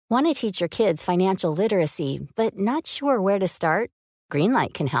Want to teach your kids financial literacy, but not sure where to start?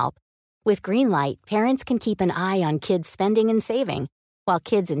 Greenlight can help. With Greenlight, parents can keep an eye on kids' spending and saving, while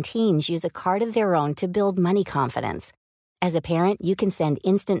kids and teens use a card of their own to build money confidence. As a parent, you can send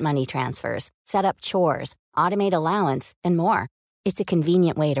instant money transfers, set up chores, automate allowance, and more. It's a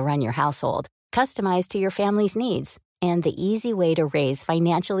convenient way to run your household, customized to your family's needs, and the easy way to raise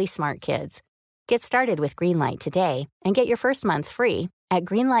financially smart kids. Get started with Greenlight today and get your first month free at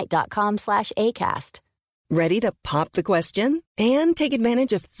greenlight.com/ACAST. Ready to pop the question and take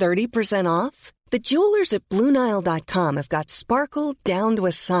advantage of 30% off? The jewelers at BlueNile.com have got sparkle down to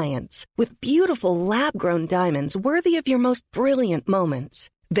a science with beautiful lab-grown diamonds worthy of your most brilliant moments.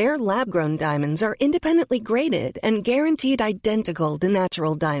 Their lab-grown diamonds are independently graded and guaranteed identical to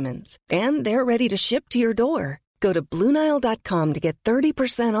natural diamonds, and they're ready to ship to your door. Go to BlueNile.com to get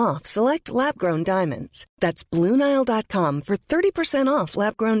 30% off select lab-grown diamonds. That's BlueNile.com for 30% off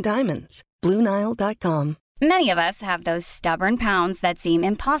lab-grown diamonds. BlueNile.com. Many of us have those stubborn pounds that seem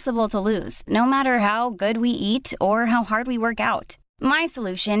impossible to lose, no matter how good we eat or how hard we work out. My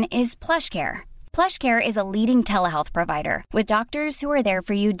solution is PlushCare. PlushCare is a leading telehealth provider with doctors who are there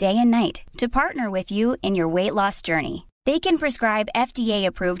for you day and night to partner with you in your weight loss journey. They can prescribe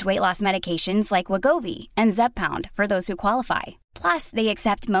FDA-approved weight loss medications like Wegovy and Zepbound for those who qualify. Plus, they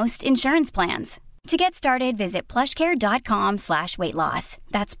accept most insurance plans. To get started, visit plushcare.com/weightloss.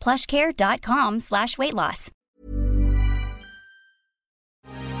 That's plushcare.com/weightloss.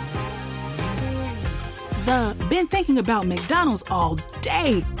 Been thinking about McDonald's all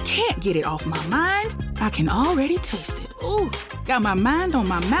day. Can't get it off my mind. I can already taste it. Ooh, got my mind on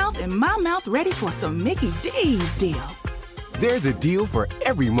my mouth and my mouth ready for some Mickey D's deal. There's a deal for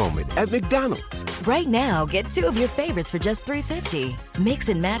every moment at McDonald's. Right now, get two of your favorites for just $3.50. Mix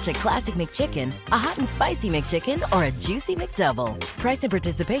and match a classic McChicken, a hot and spicy McChicken, or a juicy McDouble. Price and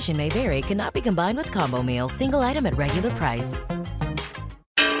participation may vary. Cannot be combined with combo meal. Single item at regular price.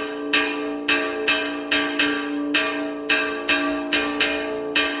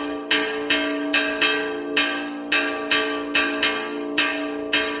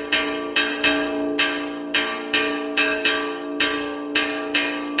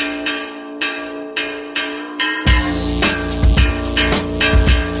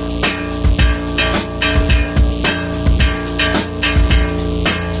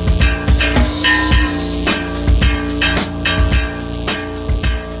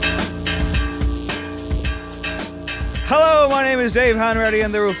 Is Dave Hanratty,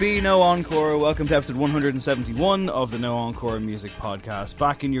 and there will be no encore. Welcome to episode 171 of the No Encore Music Podcast.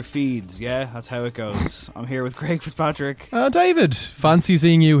 Back in your feeds, yeah? That's how it goes. I'm here with Craig Fitzpatrick. David, fancy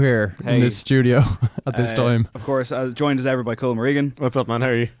seeing you here in this studio at this time. Of course, joined as ever by Colm Regan. What's up, man? How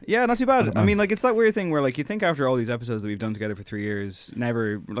are you? Yeah, not too bad. I mean, like, it's that weird thing where, like, you think after all these episodes that we've done together for 3 years,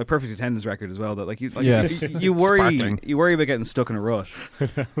 never, like, perfect attendance record as well, that, like, you worry about getting stuck in a rut.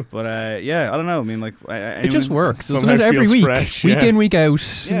 But, yeah, I don't know. I mean, like, it just works, doesn't it? Every week. Fresh. Week in, week out,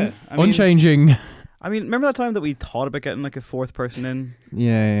 unchanging. I mean, remember that time that we thought about getting like a fourth person in?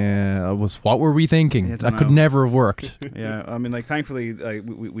 Yeah. What were we thinking? That could never have worked. Yeah, I mean, like, thankfully,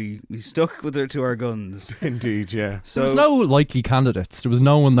 we stuck with it to our guns. Indeed, yeah. So there was no likely candidates. There was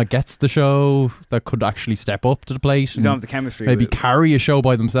no one that gets the show that could actually step up to the plate. You don't have the chemistry. Maybe carry a show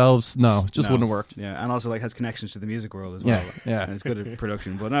by themselves. No, it just wouldn't have worked. Yeah, and also like has connections to the music world as well. Yeah. And it's good at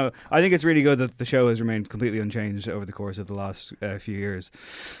production. But no, I think it's really good that the show has remained completely unchanged over the course of the last few years.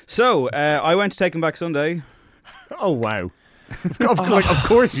 So I went to Taking Back Sunday. Oh wow! Of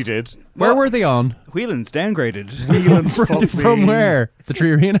course you did. Where were they on? Whelan's downgraded. From where? The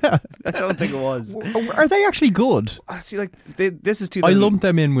Tree Arena? I don't think it was. Are they actually good? See, like this is 2000. I lumped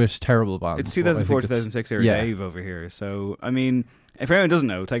them in with terrible bands. It's 2004, 2006 era Dave over here. So I mean, if anyone doesn't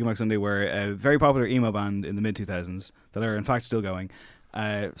know, Taking Back Sunday were a very popular emo band in the mid 2000s that are in fact still going.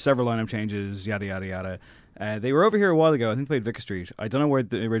 Several lineup changes, yada yada yada. They were over here a while ago. I think they played Vicar Street. I don't know where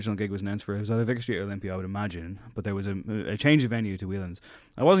the original gig was announced for. It was either Vicar Street or Olympia, I would imagine. But there was a change of venue to Whelan's.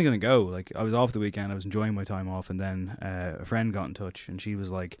 I wasn't going to go. Like, I was off the weekend. I was enjoying my time off. And then a friend got in touch. And she was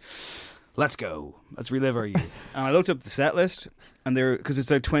like, let's go. Let's relive our youth. And I looked up the set list. And because it's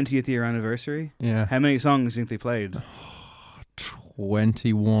their 20th year anniversary. Yeah. How many songs do you think they played?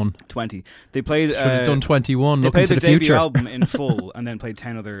 21. 20. They played. Should have done 21. They looking played to the the debut future. album in full, and then played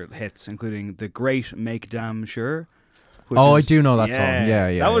 10 other hits, including the great "Make Damn Sure." I do know that song. Yeah.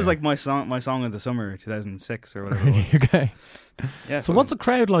 That was like my song of the summer, 2006 or whatever. It was. Okay. Yeah. So what's the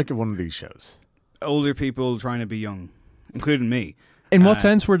crowd like at one of these shows? Older people trying to be young, including me. In what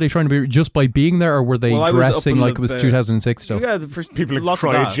sense were they trying to be just by being there, or were they dressing like it was 2006 stuff? Yeah, people in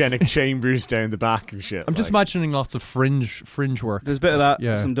cryogenic chambers down the back and shit. I'm just imagining lots of fringe work. There's a bit of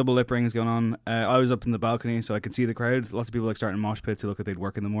that, some double lip rings going on. I was up in the balcony, so I could see the crowd. Lots of people like starting mosh pits to look like they'd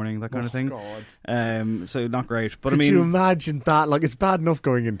work in the morning, that kind of thing. God. So not great. But Could you imagine that? Like, it's bad enough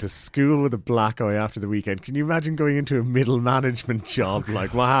going into school with a black eye after the weekend. Can you imagine going into a middle management job?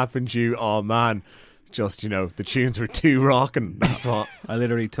 Like, what happened to you? Oh man, just, the tunes were too rocking. That's what. I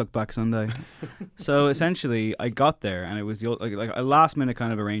literally took back Sunday. So essentially, I got there, and it was like a last minute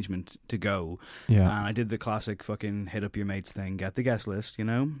kind of arrangement to go. Yeah. And I did the classic fucking hit up your mates thing, get the guest list.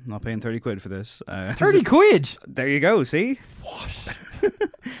 Not paying 30 quid for this. 30 quid. There you go. See what?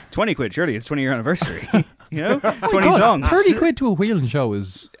 20 quid. Surely it's 20-year anniversary. 20 songs. 30 quid to a wheeling show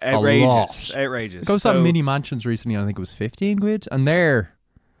is outrageous. A lot. Outrageous. Goes to mini mansions recently. I think it was 15 quid, and they're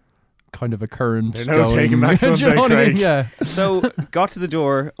kind of a current. They're no taking back Sunday, Craig. I mean? Yeah. So got to the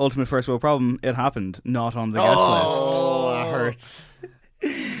door. Ultimate first world problem. It happened. Not on the guest list. Oh, that hurts.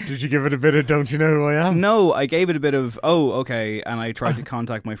 Did you give it a bit of "Don't you know who I am"? No, I gave it a bit of okay, and I tried to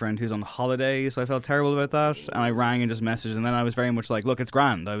contact my friend who's on holiday, so I felt terrible about that, and I rang and just messaged, and then I was very much like, look, it's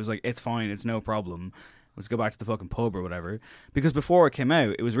grand. I was like, it's fine, it's no problem. Let's go back to the fucking pub or whatever. Because before it came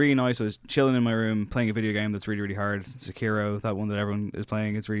out, it was really nice. I was chilling in my room playing a video game that's really, really hard. Sekiro, that one that everyone is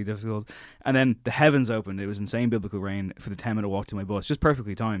playing. It's really difficult. And then the heavens opened. It was insane biblical rain for the 10-minute walk to my bus, just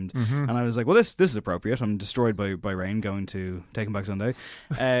perfectly timed. Mm-hmm. And I was like, well, this is appropriate. I'm destroyed by rain going to Taking Back Sunday.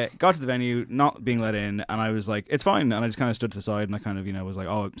 Got to the venue, not being let in, and I was like, it's fine. And I just kind of stood to the side and I kind of, was like,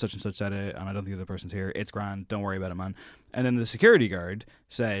 oh, such and such said it, and I don't think the other person's here. It's grand. Don't worry about it, man. And then the security guard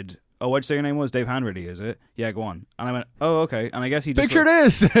said, oh, what'd you say your name was? Dave Hanratty, is it? Yeah, go on. And I went, oh, okay. And I guess he just picture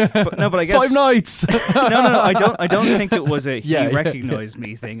this. But I guess 5 nights. No. I don't think it was a he recognized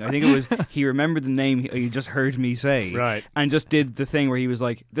me thing. I think it was he remembered the name he just heard me say, right, and just did the thing where he was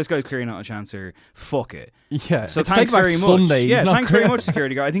like, this guy's clearly not a chancer. Fuck it. Yeah. So thanks very much. Sunday, thanks very much,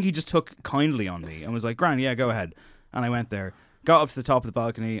 security guard. I think he just took kindly on me and was like, grand, yeah, go ahead. And I went there. Got up to the top of the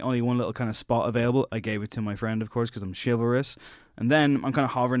balcony, only one little kind of spot available. I gave it to my friend, of course, because I'm chivalrous. And then I'm kind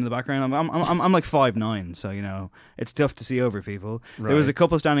of hovering in the background. I'm like 5'9", so it's tough to see over people. Right. There was a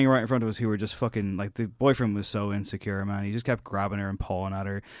couple standing right in front of us who were just fucking like, the boyfriend was so insecure, man. He just kept grabbing her and pawing at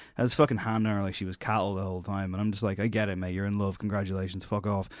her, had his fucking hand on her like she was cattle the whole time. And I'm just like, I get it, mate. You're in love. Congratulations. Fuck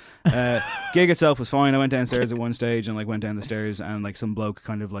off. Gig itself was fine. I went downstairs at one stage and went down the stairs, and some bloke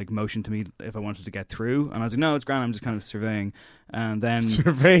kind of motioned to me if I wanted to get through, and I was like, no, it's grand. I'm just kind of surveying. And then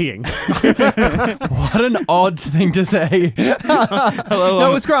surveying. What an odd thing to say. Hello,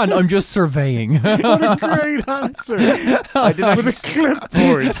 no, it's grand. I'm just surveying. What a great answer. I did with a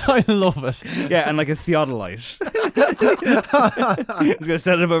clipboard. I love it. Yeah, and like a theodolite. I was gonna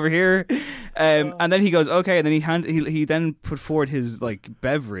set it up over here, and then he goes, okay, and then he then put forward his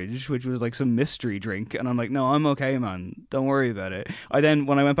beverage, which was some mystery drink, and I'm like, no, I'm okay, man. Don't worry about it.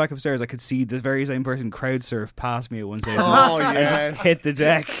 When I went back upstairs, I could see the very same person crowd surf past me at one stage. Oh yeah. Hit the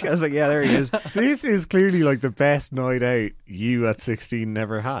deck. I was like, yeah, there he is. This is clearly the best night out you at 16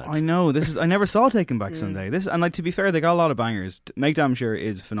 never had. I know. I never saw Taking Back Sunday. And to be fair, they got a lot of bangers. Make Damn Sure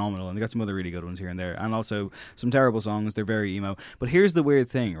is phenomenal, and they got some other really good ones here and there, and also some terrible songs. They're very emo. But here's the weird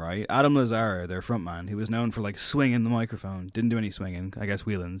thing, right? Adam Lazzara, their frontman, who was known for swinging the microphone, didn't do any swinging. I guess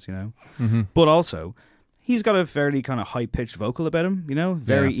wheelings, Mm-hmm. But also, he's got a fairly kind of high pitched vocal about him.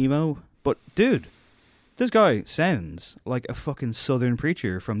 Very emo. But dude, this guy sounds like a fucking southern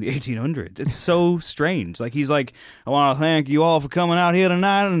preacher from the 1800s. It's so strange. He's like, I want to thank you all for coming out here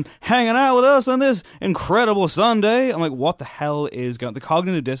tonight and hanging out with us on this incredible Sunday. I'm like, what the hell is going on? The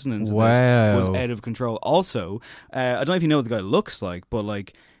cognitive dissonance of this was out of control. Also, I don't know if you know what the guy looks like,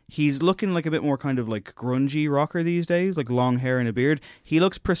 but he's looking like a bit more kind of grungy rocker these days, long hair and a beard. He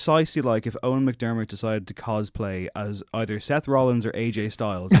looks precisely like if Owen McDermott decided to cosplay as either Seth Rollins or AJ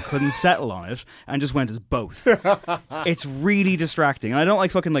Styles, but couldn't settle on it and just went as both. It's really distracting. And I don't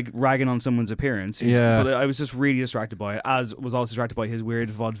fucking ragging on someone's appearance. But I was just really distracted by it, as was also distracted by his weird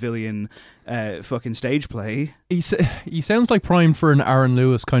vaudevillian fucking stage play. He sounds primed for an Aaron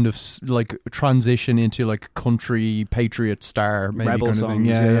Lewis kind of transition into country patriot star, maybe rebel kind songs.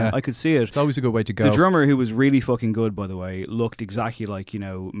 Of thing. Yeah. I could see it. It's always a good way to go. The drummer, who was really fucking good, by the way, looked exactly like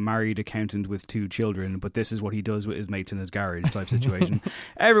married accountant with 2 children, but this is what he does with his mates in his garage type situation.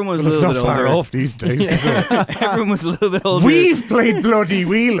 Everyone was a little bit older. It's not far off these days. Everyone was a little bit older. We've played bloody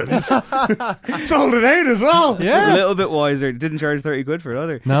wheelings. Sold it out as well. Yeah, a little bit wiser. Didn't charge 30 quid for it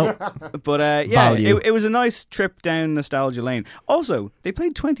either. No. But it was a nice trip down nostalgia lane. Also, they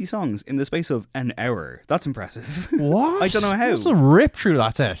played 20 songs in the space of an hour. That's impressive. What? I don't know how. What's a rip through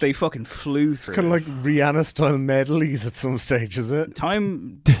that it. They fucking flew through. It's kind of like Rihanna-style medleys at some stage, is it?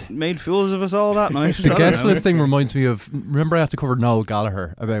 Time made fools of us all that night. The guest list thing reminds me of, remember I had to cover Noel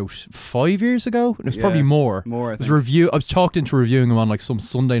Gallagher about 5 years ago? It was probably more. More, I think. I was talked into reviewing him on like some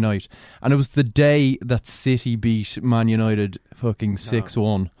Sunday night, and it was the day that City beat Man United fucking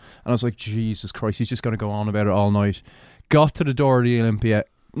 6-1. And I was like, Jesus Christ, he's just going to go on about it all night. Got to the door of the Olympia.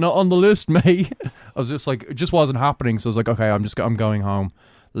 Not on the list, mate. I was just like, it just wasn't happening. So I was like, okay, I'm going home.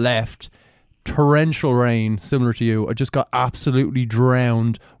 Left. Torrential rain, similar to you. I just got absolutely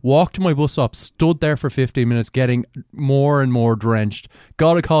drowned. Walked to my bus stop, stood there for 15 minutes, getting more and more drenched.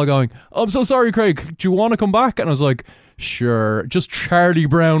 Got a call going, I'm so sorry, Craig. Do you want to come back? And I was like, sure. Just Charlie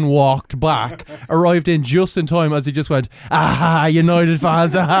Brown walked back, arrived in just in time as he just went, United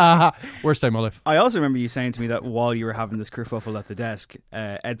fans, Worst time of my life. I also remember you saying to me that while you were having this kerfuffle at the desk,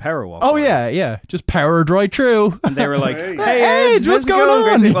 Ed Power walked Oh, by. yeah. Just powered right through. And they were like, hey Ed, what's going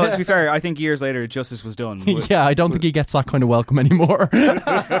on? Great. Well, to be fair, I think years later, justice was done. Yeah, I don't think he gets that kind of welcome anymore.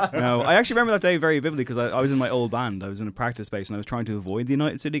 No, I actually remember that day very vividly because I was in my old band. I was in a practice space and I was trying to avoid the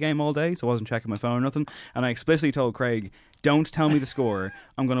United City game all day, so I wasn't checking my phone or nothing. And I explicitly told Craig, don't tell me the score.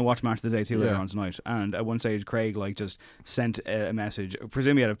 I'm going to watch Match of the Day 2 later on tonight. And at one stage, Craig just sent a message,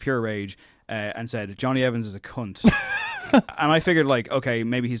 presumably out of pure rage, and said, Johnny Evans is a cunt. And I figured, okay,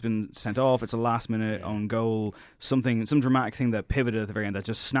 maybe he's been sent off. It's a last-minute own goal, some dramatic thing that pivoted at the very end that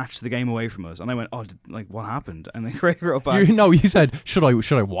just snatched the game away from us. And I went, what happened? And then Craig wrote back. You said, should I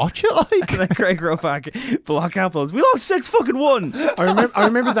watch it? And then Craig wrote back, Block Apples. We lost 6-1. I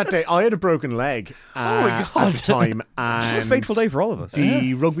remember that day. I had a broken leg at the time. And what a fateful day for all of us.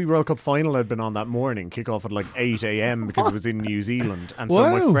 The Rugby World Cup final had been on that morning, kick off at 8 a.m. because it was in New Zealand. And so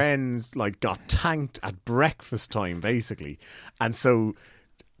my friends got tanked at breakfast time, basically. And so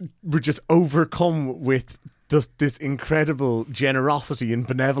we're just overcome with this incredible generosity and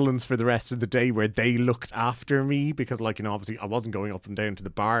benevolence for the rest of the day, where they looked after me because, obviously I wasn't going up and down to the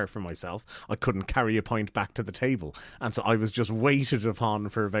bar for myself. I couldn't carry a pint back to the table. And so I was just waited upon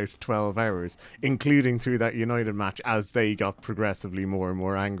for about 12 hours, including through that United match, as they got progressively more and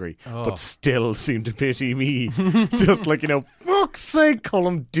more angry, but still seemed to pity me. Just fuck's sake,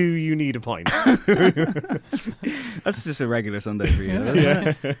 Colm, do you need a pint? That's just a regular Sunday for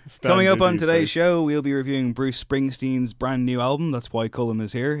you. Coming up on today's show, we'll be reviewing Bruce Springsteen's brand new album. That's why Cullum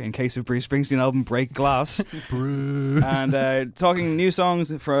is here, in case of Bruce Springsteen album Break Glass. Bruce. And talking new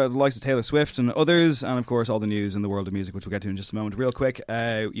songs for the likes of Taylor Swift and others, and of course all the news in the world of music, which we'll get to in just a moment. Real quick,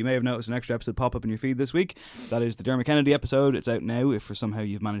 you may have noticed an extra episode pop up in your feed this week. That is the Dermot Kennedy episode. It's out now. If for somehow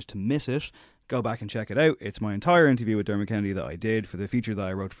you've managed to miss it, go back and check it out. It's my entire interview with Dermot Kennedy that I did for the feature that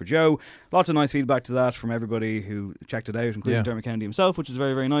I wrote for Joe. Lots of nice feedback to that from everybody who checked it out, including Dermot Kennedy himself, which is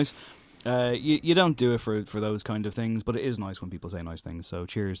very, very nice. You don't do it for those kind of things, but it is nice when people say nice things. So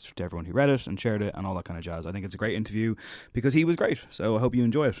cheers to everyone who read it and shared it and all that kind of jazz. I think it's a great interview because he was great. So I hope you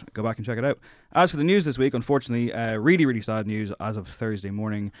enjoy it. Go back and check it out. As for the news this week, unfortunately, really, really sad news as of Thursday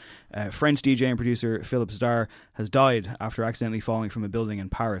morning. French DJ and producer Philippe Zdar has died after accidentally falling from a building in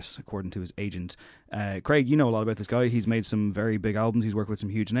Paris, according to his agent. Craig, you know a lot about this guy. He's made some very big albums. He's worked with some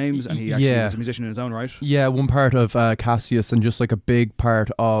huge names, and he actually is a musician in his own right. Yeah, one part of Cassius, and just a big part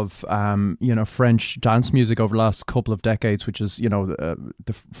of French dance music over the last couple of decades, which is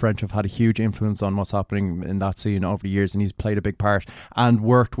the French have had a huge influence on what's happening in that scene over the years, and he's played a big part and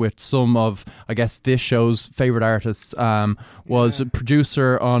worked with some of, I guess, this show's favourite artists. Was a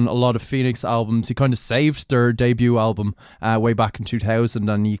producer on a lot of Phoenix albums. He kind of saved their debut album way back in 2000,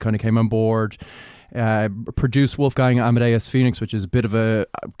 and he kind of came on board. Produced Wolfgang Amadeus Phoenix, which is a bit of a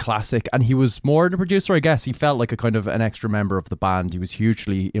classic, and he was more than a producer, I guess. He felt like a kind of an extra member of the band. He was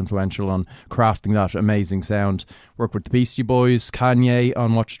hugely influential on crafting that amazing sound. Worked with the Beastie Boys, Kanye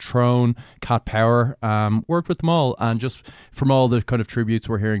on Watch the Throne, Cat Power, worked with them all, and just from all the kind of tributes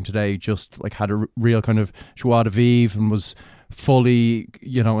we're hearing today, just had a real kind of joie de vivre and was fully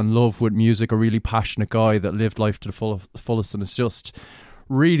in love with music, a really passionate guy that lived life to the fullest, and it's just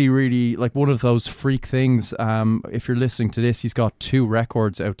really, really one of those freak things. If you're listening to this, he's got 2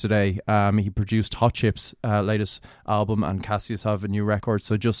 records out today. He produced Hot Chip's latest album, and Cassius have a new record.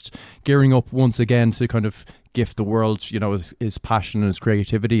 So just gearing up once again to kind of gift the world, his passion and his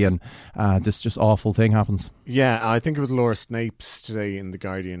creativity, and this just awful thing happens. Yeah, I think it was Laura Snapes today in The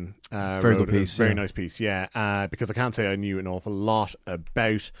Guardian. Very good piece. Very nice piece, because I can't say I knew an awful lot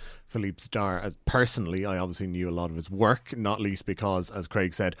about Philippe Zdar. As personally, I obviously knew a lot of his work, not least because, as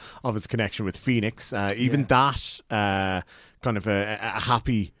Craig said, of his connection with Phoenix. That kind of a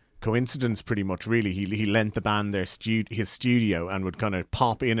happy coincidence pretty much, really. He lent the band his studio and would kind of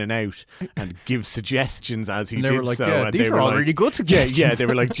pop in and out and give suggestions as he did so. Yeah, and these are all really good suggestions. Yeah, they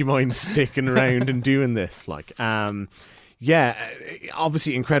were like, do you mind sticking around and doing this? Like, obviously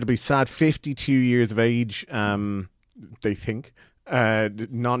incredibly sad. 52 years of age, they think.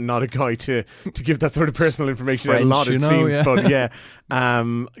 Not a guy to give that sort of personal information French, out a lot, it seems. Yeah. But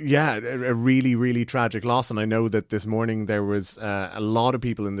a really, really tragic loss. And I know that this morning there was a lot of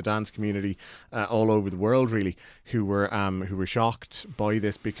people in the dance community all over the world, really, who were shocked by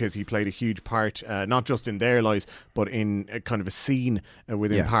this, because he played a huge part, not just in their lives, but in a kind of a scene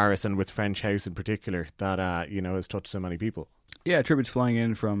within Paris and with French House in particular that has touched so many people. Yeah, tributes flying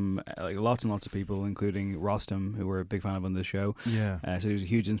in from lots and lots of people, including Rostam, who we're a big fan of on this show. Yeah. So he was a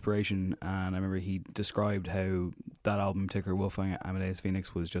huge inspiration, and I remember he described how that album in particular, Wolfgang Amadeus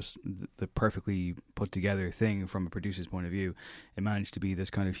Phoenix, was just the perfectly put together thing from a producer's point of view. It managed to be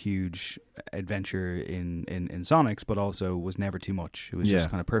this kind of huge adventure in sonics, but also was never too much. It was just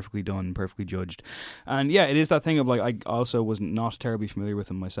kind of perfectly done, perfectly judged. And yeah, it is that thing of like, I also was not terribly familiar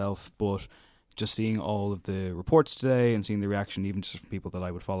with him myself, but just seeing all of the reports today and seeing the reaction, even just from people that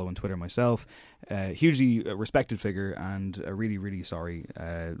I would follow on Twitter myself, hugely respected figure, and a really, really sorry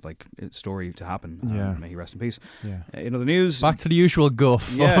story to happen. May he rest in peace. In other news, back to the usual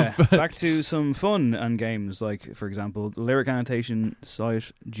guff. Back to some fun and games, like, for example, lyric annotation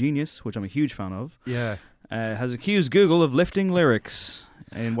site Genius, which I'm a huge fan of, has accused Google of lifting lyrics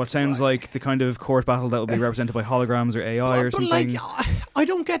in what sounds like the kind of court battle that will be represented by holograms or AI or something. I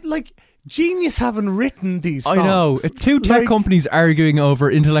don't get, Genius haven't written these songs. I know. It's two tech companies arguing over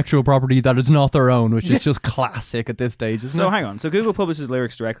intellectual property that is not their own, which is just classic at this stage, isn't it? So hang on. So Google publishes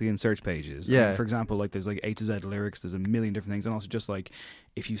lyrics directly in search pages. Yeah. And for example, there's A to Z lyrics, there's a million different things, and also just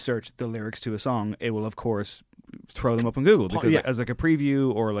if you search the lyrics to a song, it will of course throw them up on Google because as a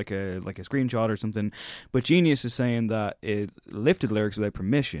preview or like a screenshot or something. But Genius is saying that it lifted lyrics without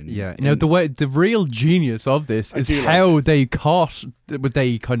permission. Yeah. Now the real genius of this is how they caught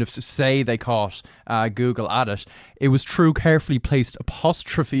Google at it. It was through carefully placed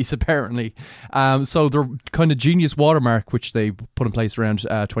apostrophes, apparently. So the kind of Genius watermark, which they put in place around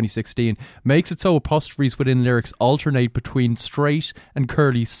 2016, makes it so apostrophes within lyrics alternate between straight and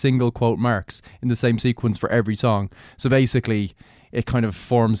curly single quote marks in the same sequence for every song. So basically, it kind of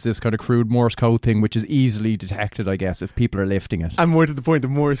forms this kind of crude Morse code thing, which is easily detected, I guess, if people are lifting it. And more to the point, the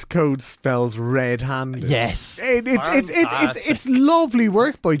Morse code spells red-handed. Yes. It's lovely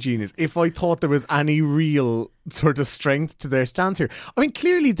work by Genius. If I thought there was any real sort of strength to their stance here. I mean,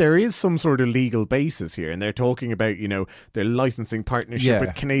 clearly there is some sort of legal basis here, and they're talking about, their licensing partnership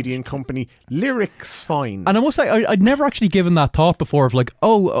with Canadian company Lyrics Find. And I must say, I'd never actually given that thought before of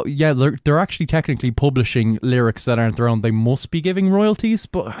they're actually technically publishing lyrics that aren't their own. They must be giving royalties,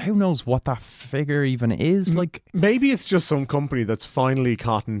 but who knows what that figure even is? Maybe it's just some company that's finally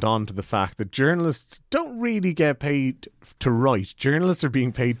cottoned on to the fact that journalists don't really get paid to write. Journalists are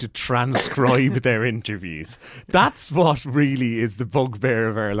being paid to transcribe their interviews. That's what really is the bugbear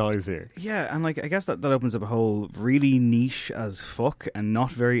of our lives here. Yeah, and I guess that opens up a whole really niche as fuck and not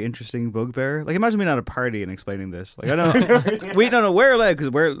very interesting bugbear. Imagine being at a party and explaining this. I don't know. We're allowed because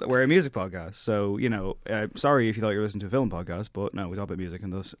we're a music podcast. So sorry if you thought you were listening to a film podcast, but no, we talk about music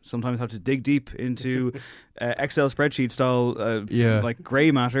and thus sometimes have to dig deep into Excel spreadsheet style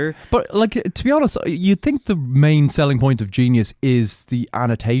grey matter. But to be honest, you'd think the main selling point of Genius is the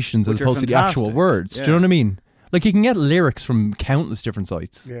annotations as opposed to the actual words. Do you know what I mean? You can get lyrics from countless different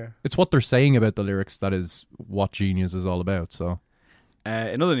sites. Yeah. It's what they're saying about the lyrics that is what Genius is all about. So,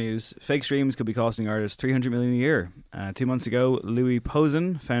 in other news, fake streams could be costing artists $300 million a year. 2 months ago, Louis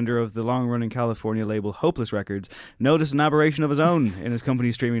Posen, founder of the long-running California label Hopeless Records, noticed an aberration of his own in his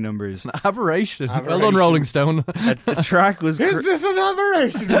company's streaming numbers. An aberration? Well done, Rolling Stone. A track was... Is this an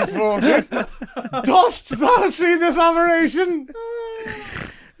aberration before me? Dost thou see this aberration?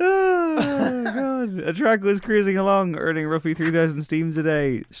 Oh God! A track was cruising along, earning roughly 3,000 streams a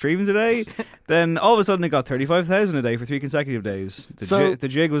day. Then all of a sudden, it got 35,000 a day for 3 consecutive days. The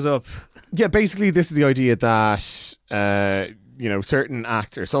jig was up. Yeah, basically, this is the idea that certain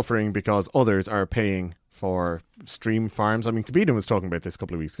acts are suffering because others are paying for stream farms. I mean, Khabib was talking about this a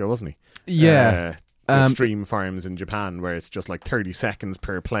couple of weeks ago, wasn't he? Yeah, the stream farms in Japan, where it's just 30 seconds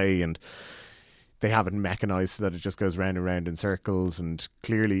per play, and they have it mechanized so that it just goes round and round in circles, and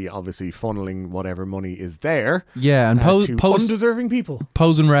clearly, obviously, funneling whatever money is there. Yeah, and to undeserving people.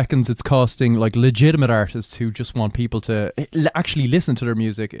 Posen reckons it's costing legitimate artists who just want people to actually listen to their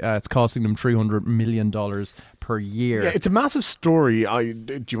music. It's costing them $300 million per per year. Yeah, it's a massive story.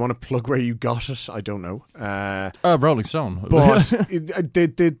 Do you want to plug where you got it? I don't know. Rolling Stone.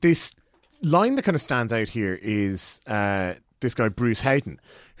 But this line that kind of stands out here is this guy Bruce Houghton,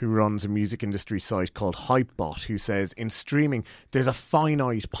 who runs a music industry site called Hypebot, who says in streaming there's a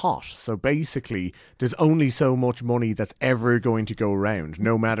finite pot. So basically there's only so much money that's ever going to go around,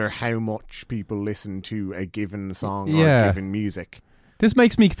 no matter how much people listen to a given song or given music. This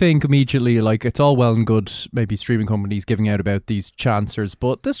makes me think immediately, like, it's all well and good, maybe streaming companies giving out about these chancers,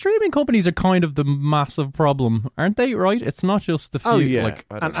 but the streaming companies are kind of the massive problem, aren't they, right? It's not just the few. Oh, yeah. Like,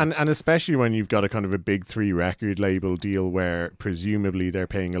 and especially when you've got a kind of a big 3 record label deal where presumably they're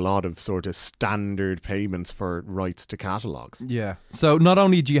paying a lot of sort of standard payments for rights to catalogues. Yeah. So not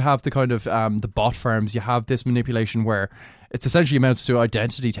only do you have the kind of the bot farms, you have this manipulation where it's essentially amounts to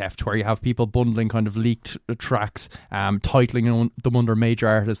identity theft, where you have people bundling kind of leaked tracks, titling them under major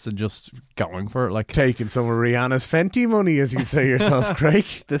artists and just going for it. Like taking some of Rihanna's Fenty money, as you say yourself, Craig.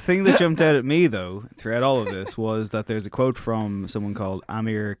 The thing that jumped out at me, though, throughout all of this was that there's a quote from someone called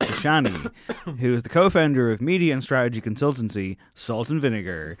Amir Kashani, who is the co-founder of media and strategy consultancy Salt and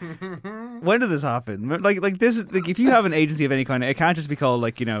Vinegar. When did this happen? Like this is like, if you have an agency of any kind, it can't just be called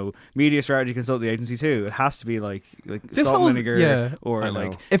like, you know, media strategy consulting agency too. It has to be like Salt and Vinegar, or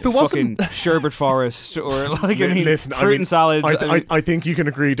like if it wasn't Sherbet Forest, or like fruit and salad. I think you can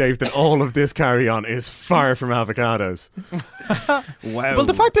agree, Dave, that all of this carry on is far from avocados. Wow. Well,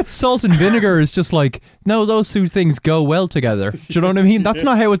 the fact that Salt and Vinegar is just like, no, those two things go well together. Do you know what I mean? That's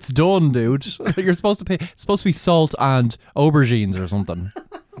not how it's done, dude. You're supposed to pay. It's supposed to be salt and aubergines or something.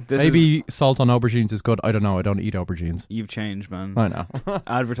 Maybe salt on aubergines is good. I don't know. I don't eat aubergines. You've changed, man. I know.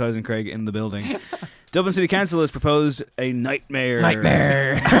 Advertising Craig in the building. Dublin City Council has proposed a nightmare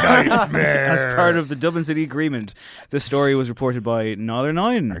as part of the Dublin City Agreement. This story was reported by Northern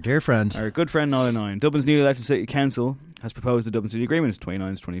Nine, our dear friend, our good friend Northern Nine. Dublin's newly elected City Council has proposed the Dublin City Agreement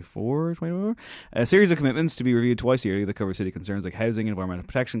 29-24, a series of commitments to be reviewed twice yearly that cover city concerns like housing, environmental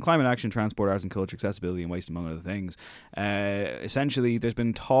protection, climate action, transport, arts and culture, accessibility and waste, among other things. Essentially, there's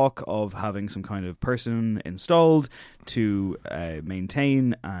been talk of having some kind of person installed to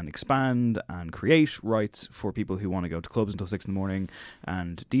maintain and expand and create rights for people who want to go to clubs until 6 in the morning,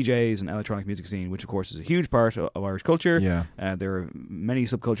 and DJs and electronic music scene, which of course is a huge part of Irish culture. There are many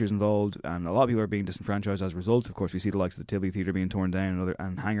subcultures involved, and a lot of people are being disenfranchised as a result. Of course, we see the likes of the Tivoli Theatre being torn down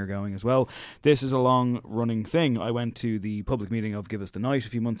and Hangar going as well. This is a long running thing. I went to the public meeting of Give Us the Night a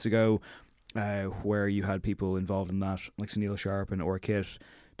few months ago, where you had people involved in that, like Sunil Sharp and Orkit,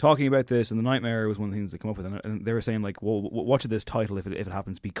 talking about this, and the nightmare was one of the things they come up with, and they were saying like, well, what should this title, if it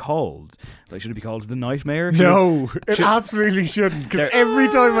happens, be called? Like, should it be called The Nightmare? It absolutely shouldn't, because every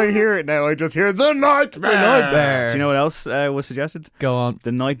time I hear it now, I just hear The Nightmare. The Nightmare. Do you know what else was suggested? Go on.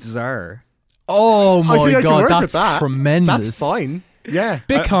 The Night Tsar. Oh my god, that's tremendous. That's fine. Yeah,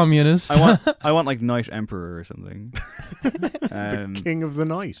 big communist. I want like Night Emperor or something. The King of the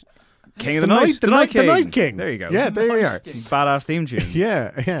Night. King of the Night. The Night King. The Night King. There you go. Yeah, there you are. Badass theme tune.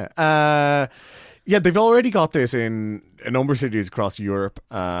 Yeah. They've already got this in a number of cities across Europe.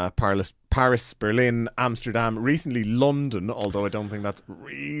 Paris, Berlin, Amsterdam, recently London, although I don't think that's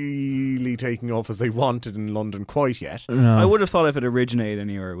really taking off as they wanted in London quite yet. No. I would have thought if it originated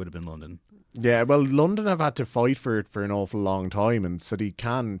anywhere, it would have been London. Yeah, well, London have had to fight for it for an awful long time, and Sadiq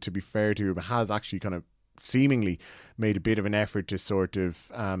Khan, to be fair to him, has actually kind of seemingly made a bit of an effort to sort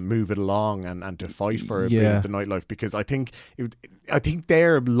of move it along and to fight for a bit of the nightlife, because I think a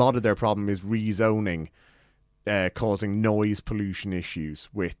lot of their problem is rezoning, causing noise pollution issues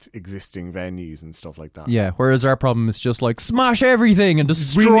with existing venues and stuff like that. Yeah, whereas our problem is just like smash everything and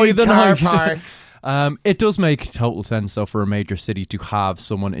destroy the car night parks. It does make total sense though for a major city to have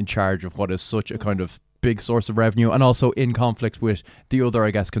someone in charge of what is such a kind of big source of revenue, and also in conflict with the other, I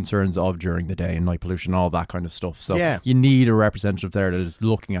guess, concerns of during the day and night pollution, all that kind of stuff. So you need a representative there that is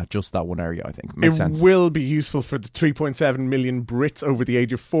looking at just that one area, I think. Makes sense. It will be useful for the 3.7 million Brits over the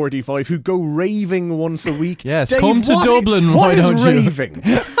age of 45 who go raving once a week. Yes, Dave, come to Dublin. What is don't raving?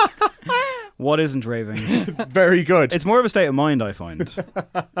 What isn't raving? Very good. It's more of a state of mind, I find,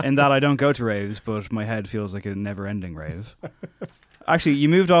 in that I don't go to raves, but my head feels like a never-ending rave. Actually, you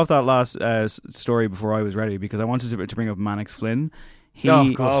moved off that last story before I was ready, because I wanted to bring up Mannix Flynn.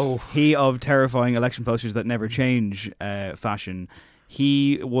 He of terrifying election posters that never change fashion.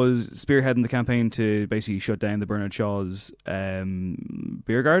 He was spearheading the campaign to basically shut down the Bernard Shaw's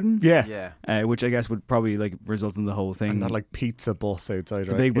beer garden. Yeah. Which I guess would probably like result in the whole thing. And that like pizza bus outside,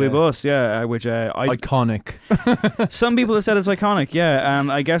 the big blue bus, which iconic. Some people have said it's iconic, and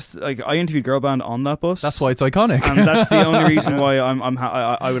I guess like I interviewed Girl Band on that bus. That's why it's iconic, and that's the only reason why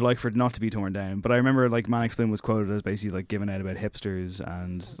I would like for it not to be torn down. But I remember like Manic Flynn was quoted as basically like giving out about hipsters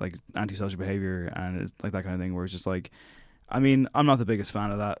and like antisocial behavior and it's like that kind of thing, where it's just like, I mean, I'm not the biggest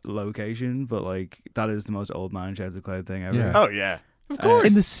fan of that location, but like that is the most old man shouts at cloud thing ever. Yeah. Oh yeah, of course.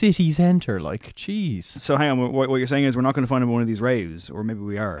 In the city centre, like, jeez. So hang on, what you're saying is we're not going to find him at one of these raves, or maybe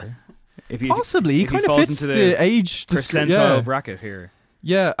we are. Possibly, he kind of fits the age percentile bracket here.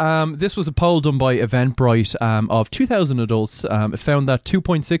 Yeah, this was a poll done by Eventbrite of 2,000 adults. It found that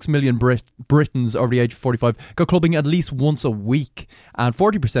 2.6 million Britons over the age of 45 go clubbing at least once a week, and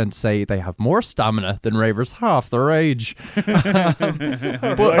 40% say they have more stamina than ravers half their age. But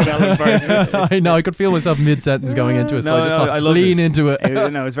I know, I could feel myself mid-sentence going into it, so I just thought, lean into it.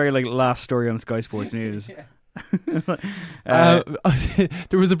 It's very like last story on Sky Sports News. There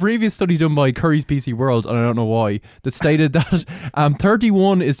was a previous study done by Curry's PC World, and I don't know why, that stated that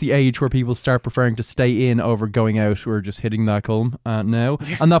 31 is the age where people start preferring to stay in over going out. We're just hitting that culm now,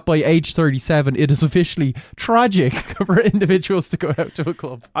 and that by age 37 it is officially tragic for individuals to go out to a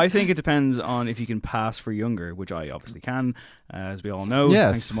club. I think it depends on if you can pass for younger, which I obviously can, as we all know,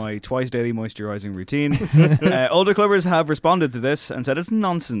 thanks to my twice daily moisturising routine. Older clubbers have responded to this and said it's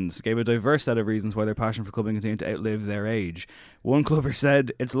nonsense, gave a diverse set of reasons why their passion for clubbing continue to outlive their age. One clubber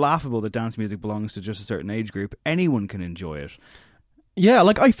said it's laughable that dance music belongs to just a certain age group. Anyone can enjoy it. Yeah,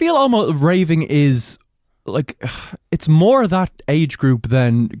 like I feel almost raving is like, it's more that age group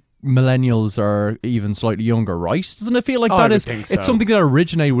than millennials or even slightly younger, right? Doesn't it feel like that is? It's something that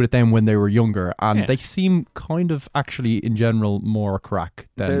originated with them when they were younger, and they seem kind of actually in general more crack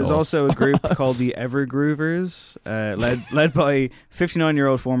than There's us. also a group called the Evergroovers, led by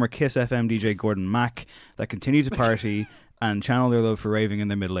 59-year-old former Kiss FM DJ Gordon Mack, that continue to party and channel their love for raving in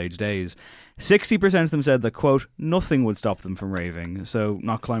their middle-aged days. 60% of them said that, quote, nothing would stop them from raving. So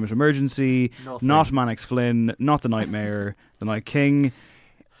not Climate Emergency, not Mannix Flynn, not the Nightmare, the Night King,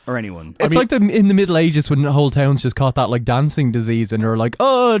 or anyone. It's like in the Middle Ages when whole towns just caught that like dancing disease, and they're like,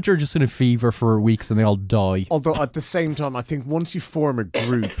 oh, you're just in a fever for weeks, and they all die. Although at the same time, I think once you form a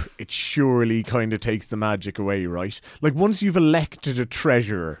group, it surely kind of takes the magic away, right? Like once you've elected a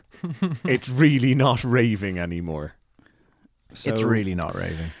treasurer, it's really not raving anymore. So, it's really not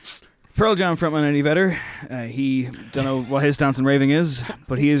raving. Pearl Jam frontman Eddie Vedder, he don't know what his stance on raving is,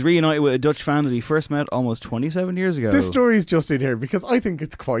 but he is reunited with a Dutch fan that he first met almost 27 years ago. This story's just in here because I think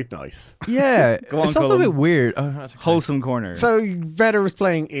it's quite nice. Yeah, it's also a bit weird. Wholesome corner. So Vedder was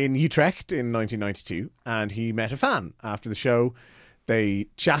playing in Utrecht in 1992, and he met a fan after the show. They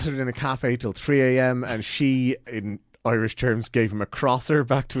chatted in a cafe till 3 a.m, and she, in Irish terms, gave him a crosser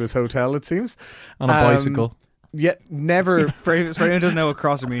back to his hotel, it seems. On a bicycle. Yet never. For anyone who doesn't know what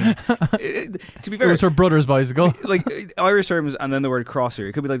crosser means, to be fair, it was her brother's bicycle. Like Irish terms, and then the word crosser.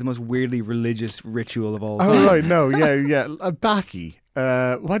 It could be like the most weirdly religious ritual of all time. Oh right, no, yeah, a backy.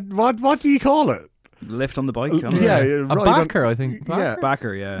 What do you call it? Lift on the bike. A backer, I think. Yeah,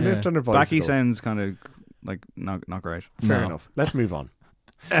 backer. Yeah, lift on a bicycle. Backy sounds kind of like not great. Fair enough. Let's move on.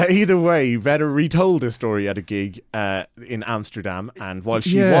 Either way, Vedder retold his story at a gig in Amsterdam, and while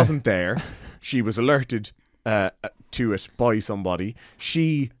she wasn't there, she was alerted to it by somebody.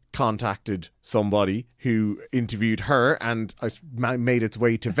 She contacted somebody who interviewed her, and made its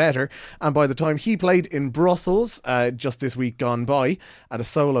way to Vedder, and by the time he played in Brussels just this week gone by at a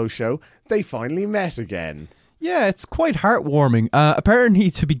solo show, they finally met again. Yeah, it's quite heartwarming.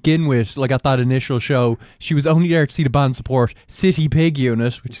 Apparently, to begin with, like at that initial show, she was only there to see the band support City Pig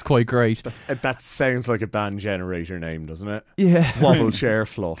Unit, which is quite great. That sounds like a band generator name, doesn't it? Yeah. Wobble chair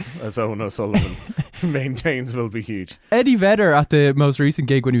fluff, as Owen O'Sullivan maintains, will be huge. Eddie Vedder, at the most recent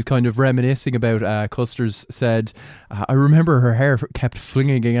gig when he was kind of reminiscing about Custers, said, I remember her hair kept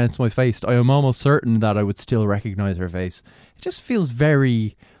flinging against my face. I am almost certain that I would still recognise her face. It just feels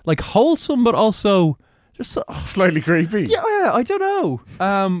very like wholesome, but also slightly creepy. Yeah, I don't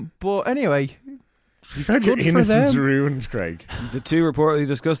know. But anyway, you've had your innocence ruined, Craig. The two reportedly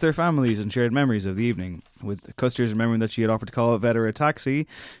discussed their families and shared memories of the evening, with Custers remembering that she had offered to call Vedder a taxi.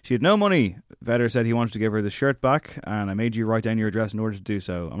 She had no money. Vedder said he wanted to give her the shirt back, and I made you write down your address in order to do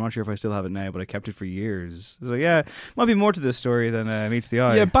so. I'm not sure if I still have it now, but I kept it for years. So yeah, might be more to this story than meets the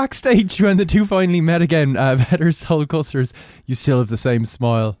eye. Yeah, backstage when the two finally met again, Vedder told Custers, "You still have the same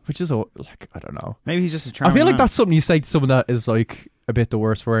smile," which is like, I don't know. Maybe he's just a charming I feel like man. that's something you say to someone that is like a bit the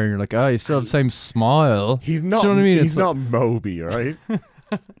worse for wear, and you're like, oh, you still have the same smile. He's not. Do you know what I mean? He's not Moby, right?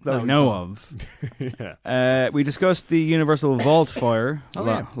 that we know of. Yeah. We discussed the Universal Vault fire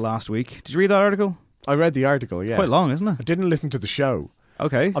last week. Did you read that article? I read the article. Yeah, Quite long, isn't it? I didn't listen to the show.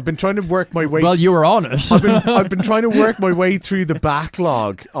 Okay. I've been trying to work my way. Well, you were on it. I've been trying to work my way through the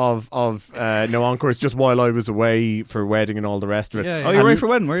backlog of No Encores just while I was away for wedding and all the rest of it. Yeah. Oh, you were away for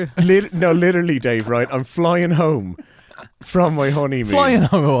wedding, were you? No, literally, Dave. Right, I'm flying home from my honeymoon. Flying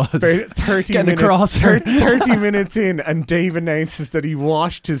home it was. 30 Getting minutes, across. 30 minutes in, and Dave announces that he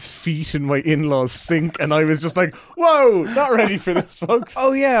washed his feet in my in-laws' sink, and I was just like, "Whoa, not ready for this, folks."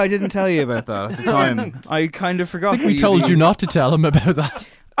 Oh yeah, I didn't tell you about that at the time. I kind of forgot. I think we told you not to tell him about that.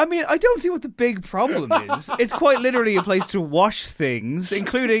 I mean, I don't see what the big problem is. It's quite literally a place to wash things,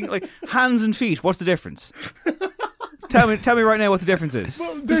 including like hands and feet. What's the difference? Tell me right now what the difference is.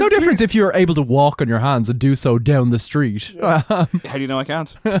 Well, There's no difference if you're able to walk on your hands and do so down the street. How do you know I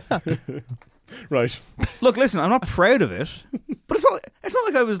can't? Right. Look, listen, I'm not proud of it, but it's not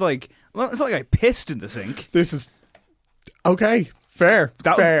like I was like, well, it's not like I pissed in the sink. This is okay. Fair.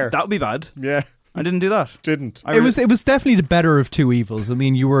 That would be bad. Yeah. I didn't do that. Didn't. It was definitely the better of two evils. I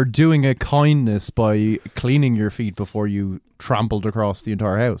mean, you were doing a kindness by cleaning your feet before you trampled across the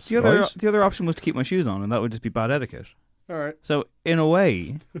entire house. The other option was to keep my shoes on, and that would just be bad etiquette. All right. So, in a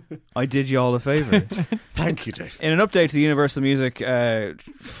way, I did you all a favour. Thank you, Dave. In an update to the Universal Music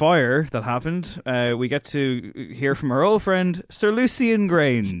fire that happened, we get to hear from our old friend, Sir Lucian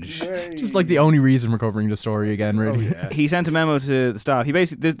Grange. Just like the only reason we're covering the story again, really. Oh, yeah. He sent a memo to the staff. He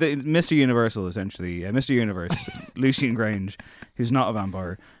basically, Mr. Universal, essentially, Mr. Universe, Lucian Grange, who's not a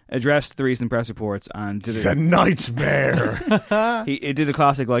vampire, addressed the recent press reports and did It's a nightmare. He did a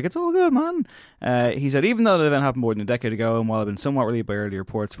classic, like, it's all good, man. He said, even though the event happened more than a decade ago, and while I've been somewhat relieved by early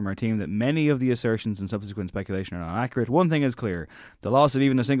reports from our team that many of the assertions and subsequent speculation are not accurate, one thing is clear. The loss of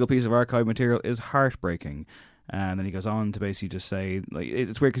even a single piece of archive material is heartbreaking. And then he goes on to basically just say, like,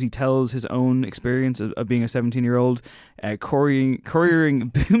 it's weird because he tells his own experience of being a 17-year-old couriering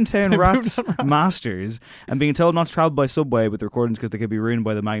Boomtown Rats masters and being told not to travel by subway with the recordings because they could be ruined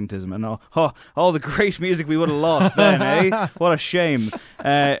by the magnetism and all the great music we would have lost then, eh? What a shame.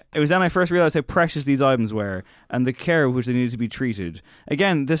 It was then I first realised how precious these items were and the care with which they needed to be treated.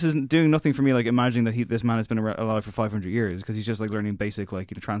 Again, this isn't doing nothing for me like imagining that this man has been alive for 500 years because he's just like learning basic like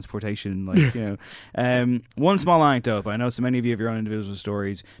transportation, like one small anecdote, but I know so many of you have your own individual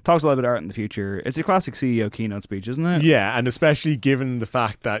stories. Talks a lot about art in the future. It's a classic CEO keynote speech, isn't it? Yeah, and especially given the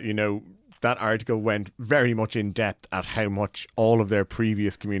fact that, that article went very much in depth at how much all of their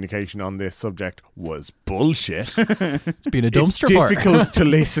previous communication on this subject was bullshit. It's been a dumpster fire. It's difficult to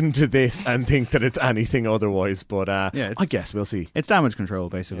listen to this and think that it's anything otherwise, but I guess we'll see. It's damage control,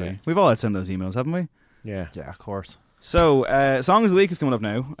 basically. Yeah. We've all had some of those emails, haven't we? Yeah. Yeah, of course. So, Song of the Week is coming up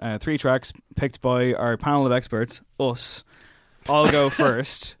now. 3 tracks picked by our panel of experts, us. I'll go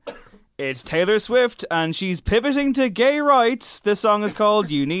first. It's Taylor Swift, and she's pivoting to gay rights. This song is called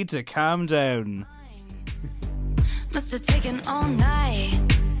You Need to Calm Down. Must have taken all night.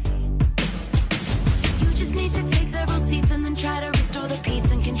 You just need to take several seats and then try to restore the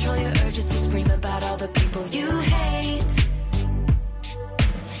peace and control your urges to scream about all the people you hate.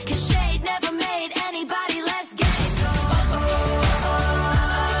 'Cause shade never made anybody less gay. So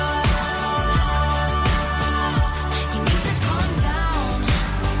you need to calm down.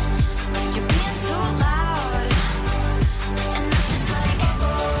 You're being too loud. And I'm just like,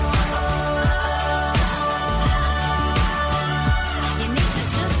 you need to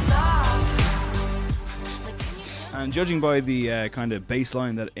just stop. And judging by the kind of bass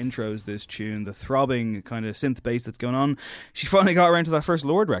line that intros this tune, the throbbing kind of synth bass that's going on, she finally got around to that first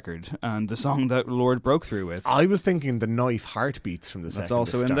Lorde record and the song that Lorde broke through with. I was thinking the Knife Heartbeats from the second. That's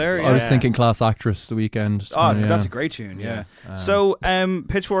also in there. Yeah. I was thinking Class Actress The Weekend. That's a great tune, yeah. So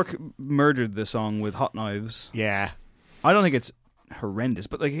Pitchfork murdered the song with Hot Knives. Yeah. I don't think it's horrendous,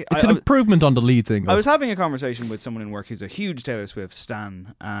 but like it's an improvement on the lead single. I was having a conversation with someone in work who's a huge Taylor Swift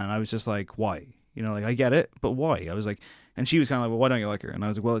stan, and I was just like, why? Like, I get it, but why? I was like, and she was kind of like, well, why don't you like her? And I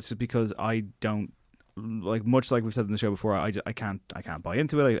was like, well, it's just because I don't, like, much like we've said in the show before, I can't buy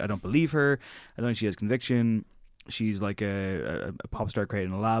into it. I don't believe her. I don't think she has conviction. She's like a pop star created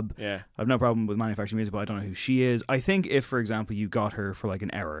in a lab. Yeah. I have no problem with manufacturing music, but I don't know who she is. I think if, for example, you got her for like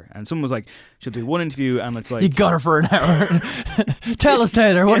an hour and someone was like, she'll do one interview and it's like... You got her for an hour. Tell us,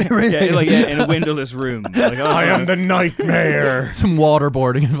 Taylor, what are you really... in a windowless room. Like, I am the nightmare. Some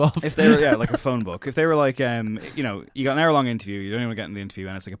waterboarding involved. If they were, like a phone book. If they were like, you got an hour long interview, you don't even get in the interview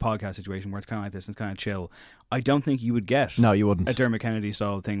and it's like a podcast situation where it's kind of like this and it's kind of chill. I don't think you would get... No, you wouldn't. A Dermot Kennedy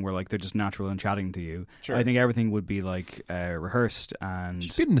style thing where like they're just natural and chatting to you. Sure. I think everything would be like rehearsed and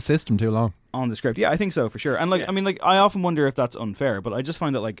she's been in the system too long on the script. Yeah, I think so for sure. And like, I mean, like, I often wonder if that's unfair, but I just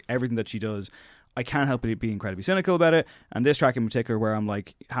find that like everything that she does, I can't help but be incredibly cynical about it. And this track in particular, where I'm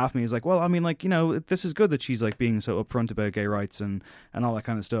like, half me is like, well, I mean, like, you know, this is good that she's like being so upfront about gay rights and all that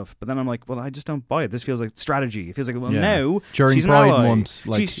kind of stuff. But then I'm like, well, I just don't buy it. This feels like strategy. It feels like, well, now during she's Pride an ally. Month,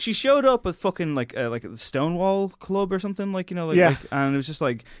 like she showed up with fucking like the Stonewall Club or something, like, you know, like, and it was just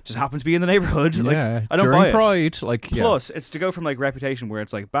like just happened to be in the neighborhood. Like, I don't during buy it. Pride, like, plus it's to go from like Reputation, where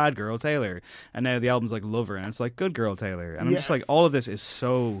it's like Bad Girl Taylor, and now the album's like Lover, and it's like Good Girl Taylor, and I'm just like, all of this is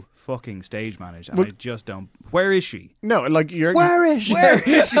so fucking stage managed, and I just don't. Where is she? No, like you're. Where is she? Where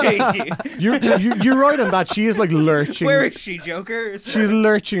is she? You're right on that. She is like lurching. Where is she, Joker? She's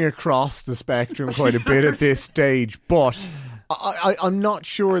lurching across the spectrum quite a bit at this stage, but I'm not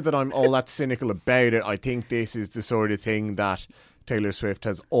sure that I'm all that cynical about it. I think this is the sort of thing that Taylor Swift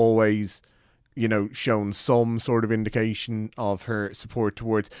has always, you know, shown some sort of indication of her support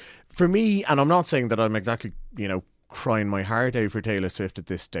towards. For me, and I'm not saying that I'm exactly, you know, crying my heart out for Taylor Swift at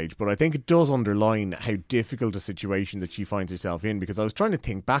this stage, but I think it does underline how difficult a situation that she finds herself in, because I was trying to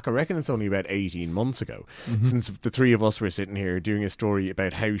think back. I reckon it's only about 18 months ago since the three of us were sitting here doing a story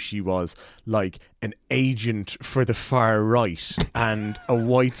about how she was like an agent for the far right and a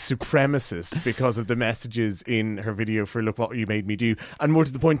white supremacist because of the messages in her video for Look What You Made Me Do. And more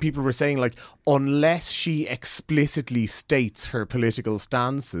to the point, people were saying, like, unless she explicitly states her political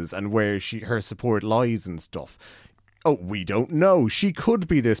stances and where her support lies and stuff, oh, we don't know. She could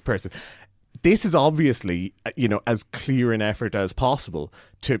be this person. This is obviously, you know, as clear an effort as possible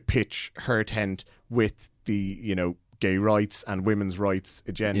to pitch her tent with the, you know, gay rights and women's rights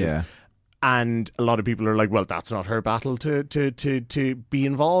agendas. Yeah. And a lot of people are like, well, that's not her battle to be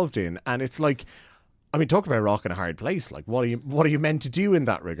involved in. And it's like, I mean, talk about a rock in a hard place. Like, what are you meant to do in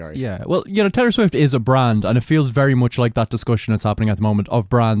that regard? Yeah, well, you know, Taylor Swift is a brand, and it feels very much like that discussion that's happening at the moment of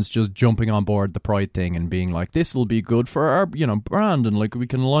brands just jumping on board the Pride thing and being like, this will be good for our, you know, brand, and like we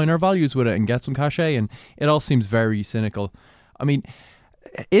can align our values with it and get some cachet, and it all seems very cynical. I mean,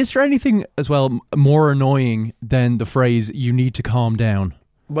 is there anything as well more annoying than the phrase "you need to calm down"?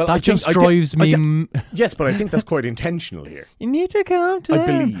 Well, that just drives me. Yes, but I think that's quite intentional here. You need to calm down. I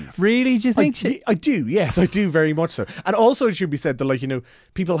believe. Really? Do you think? I do. Yes, I do very much so. And also, it should be said that, like, you know,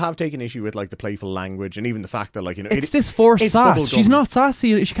 people have taken issue with like the playful language and even the fact that, like, you know, it's this forced sass. She's not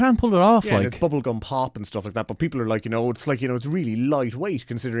sassy. She can't pull it off. Yeah, like, it's bubblegum pop and stuff like that. But people are like, you know, it's like, you know, it's really lightweight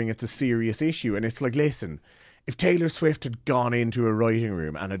considering it's a serious issue. And it's like, listen, if Taylor Swift had gone into a writing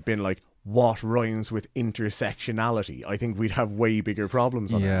room and had been like, what rhymes with intersectionality, I think we'd have way bigger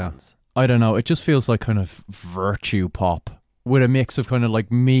problems on our hands. I don't know. It just feels like kind of virtue pop with a mix of kind of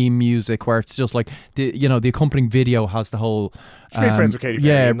like meme music, where it's just like the, you know, the accompanying video has the whole friends with Katy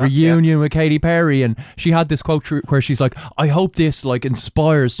Perry, reunion with Katy Perry, and she had this quote where she's like, I hope this like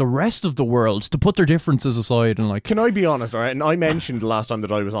inspires the rest of the world to put their differences aside. And like, can I be honest, all right? And I mentioned the last time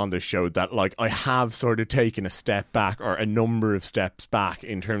that I was on this show that like I have sort of taken a step back, or a number of steps back,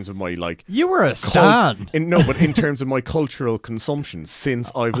 in terms of my like, you were a stan. But in terms of my cultural consumption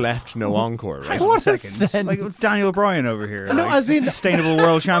since I've left No Encore. Right? What a second, like Daniel O'Brien over here. No, like, as in sustainable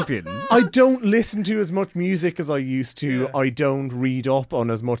world champion. I don't listen to as much music as I used to. I don't read up on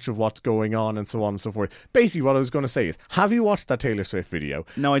as much of what's going on and so on and so forth. Basically, what I was going to say is, have you watched that Taylor Swift video?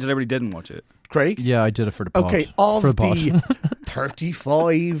 No, I deliberately didn't watch it. Craig? Yeah, I did it for the pod. Okay, of the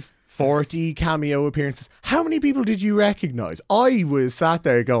 35, 40 cameo appearances, how many people did you recognise? I was sat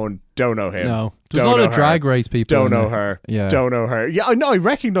there going, don't know him. No. There's a lot of Drag Race people. Don't know her. Yeah. Don't know her. Yeah, I know. I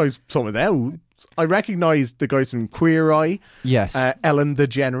recognise some of them. I recognise the guys from Queer Eye. Yes. Ellen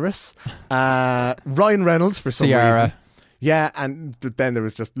DeGeneres. Ryan Reynolds for some reason. Yeah, and then there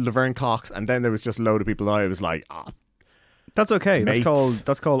was just Laverne Cox, and then there was just a load of people that I was like, that's okay. Mates.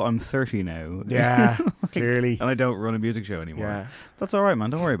 That's called I'm 30 now. Yeah, clearly. And I don't run a music show anymore. Yeah. That's all right, man.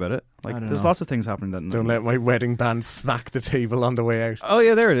 Don't worry about it. Like, there's lots of things happening that... Don't let my wedding band smack the table on the way out. Oh,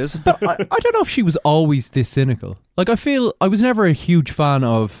 yeah, there it is. But I don't know if she was always this cynical. Like, I feel I was never a huge fan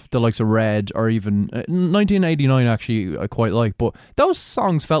of the likes of Red, or even 1989, actually, I quite like. But those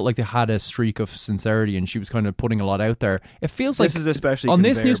songs felt like they had a streak of sincerity, and she was kind of putting a lot out there. It feels like... This is especially on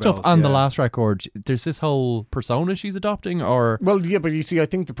this new stuff bells, and the last record, there's this whole persona she's adopting, or... Well, yeah, but you see, I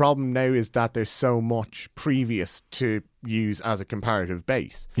think the problem now is that there's so much previous to use as a comparative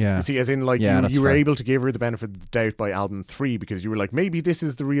base. Yeah. You see, as in, like, you were able to give her the benefit of the doubt by album 3 because you were like, maybe this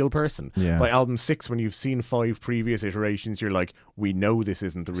is the real person. Yeah. By album 6, when you've seen 5 previous iterations, you're like, we know this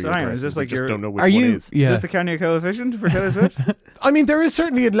isn't the real person. Is this like just don't know which one is. Is this the Kanye coefficient for Taylor Swift? I mean, there is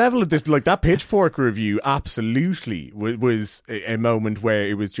certainly a level of this. Like, that Pitchfork review absolutely was a moment where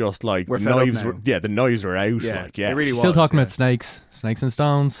it was just like, the knives were out. Yeah, like, yeah. it really was. Still talking about snakes and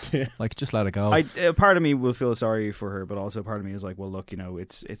stones. Yeah. Like, just let it go. Part of me will feel sorry for her, but also part of me is like, well, look,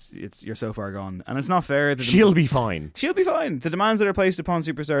 it's you're so far gone, and it's not fair. She'll be fine. She'll be fine. The demands that are placed upon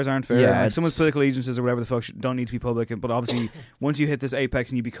superstars aren't fair. Yeah, like, someone's political allegiances or whatever the fuck don't need to be public. But obviously, once you hit this apex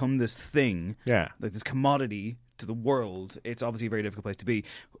and you become this thing, like this commodity to the world, it's obviously a very difficult place to be.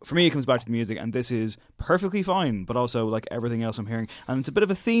 For me, it comes back to the music, and this is perfectly fine, but also like everything else I'm hearing. And it's a bit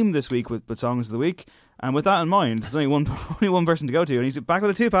of a theme this week with songs of the week. And with that in mind, there's only one person to go to, and he's back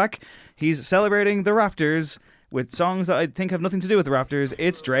with a 2-pack. He's celebrating the Raptors with songs that I think have nothing to do with the Raptors.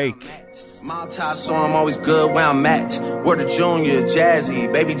 It's Drake. Small tie, so I'm always good where I'm at. Word to Junior,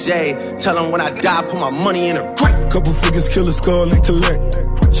 Jazzy, Baby J. Tell him when I die, put my money in a crack. Couple figures, kill a skull and collect.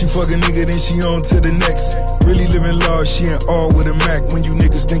 She fuck a nigga, then she on to the next. Really living large, she ain't all with a Mac. When you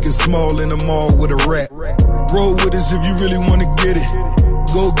niggas thinking small in the mall with a rat. Roll with us if you really wanna get it.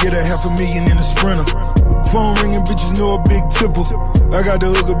 Go get a $500,000 in a Sprinter. Phone ringing, bitches know a big tipple. I got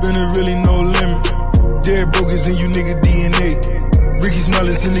the hook up and there's really no limit. Dead brokers in you nigga DNA. Ricky Smile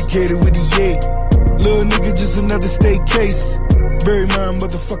is indicated with the yay. Little nigga, just another state case. Bury my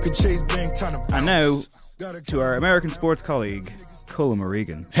motherfucker Chase Bank, time to bounce. And now, to our American sports colleague, Colm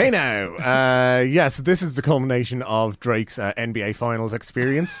O'Regan. Hey now. Yes, this is the culmination of Drake's NBA Finals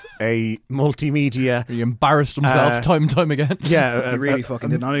experience. A multimedia... He embarrassed himself time and time again. Yeah. He really fucking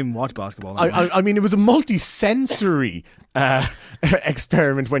did not even watch basketball. I mean, it was a multi-sensory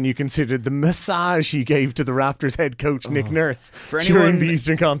experiment when you considered the massage he gave to the Raptors head coach Nick Nurse during the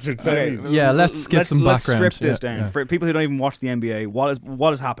Eastern Conference Series. Yeah, let's get some background. Let's strip this down. For people who don't even watch the NBA, what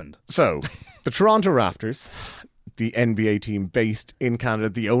has happened? So, the Toronto Raptors, the NBA team based in Canada,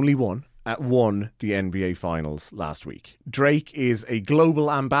 the only one, won the NBA Finals last week. Drake is a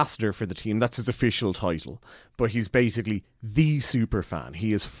global ambassador for the team. That's his official title. But he's basically the super fan.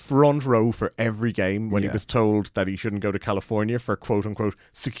 He is front row for every game when he was told that he shouldn't go to California for quote-unquote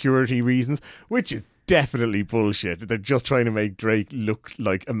security reasons, which is definitely bullshit. They're just trying to make Drake look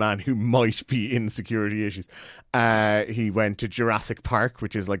like a man who might be in security issues. He went to Jurassic Park,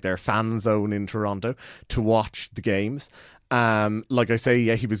 which is like their fan zone in Toronto, to watch the games. Like I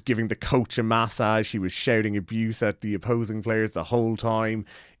say, he was giving the coach a massage. He was shouting abuse at the opposing players the whole time.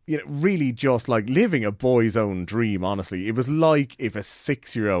 You know, really just like living a boy's own dream, honestly. It was like if a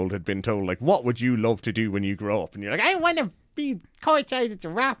 6-year-old had been told, like, what would you love to do when you grow up? And you're like, I want to be courtside at the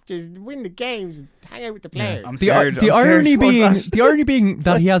Raptors, win the games, and hang out with the players. I'm scared. The irony being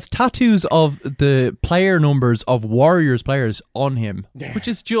that he has tattoos of the player numbers of Warriors players on him, which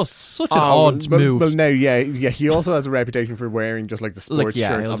is just such an odd move. Well, no, he also has a reputation for wearing just like the sports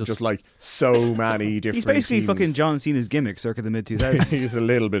shirts of just like so many different He's basically teams. fucking John Cena's gimmick circa the mid-2000s. He's a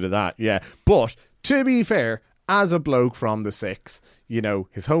little bit of that, yeah. But to be fair, as a bloke from the Six, you know,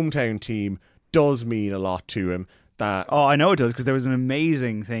 his hometown team does mean a lot to him. I know it does, because there was an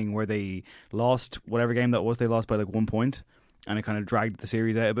amazing thing where they lost whatever game that was. They lost by like 1 point, and it kind of dragged the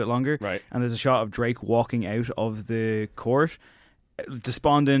series out a bit longer. Right. And there's a shot of Drake walking out of the court,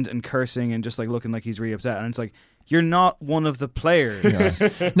 despondent and cursing and just like looking like he's really upset. And it's like, you're not one of the players.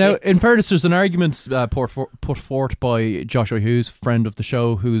 Now, in fairness, there's an argument put forth by Joshua Hughes, friend of the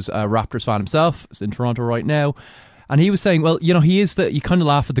show, who's a Raptors fan himself, is in Toronto right now. And he was saying, well, you know, you kind of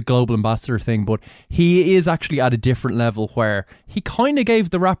laugh at the global ambassador thing, but he is actually at a different level where he kind of gave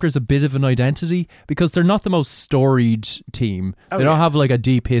the Raptors a bit of an identity because they're not the most storied team. They don't have like a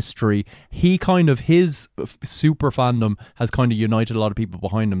deep history. He kind of, his super fandom has kind of united a lot of people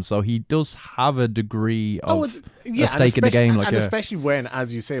behind him. So he does have a degree of a stake in the game. And especially when,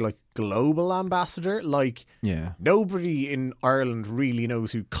 as you say, like, global ambassador, like, nobody in Ireland really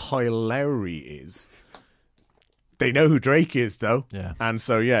knows who Kyle Lowry is. They know who Drake is, though. Yeah. And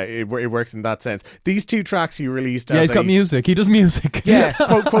so, it works in that sense. These 2 tracks he released as he's got music. He does music. Yeah,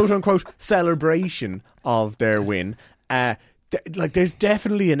 quote unquote, celebration of their win. There's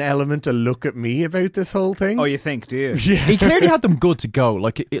definitely an element to look at me about this whole thing. Oh, you think, do you? Yeah. He clearly had them good to go.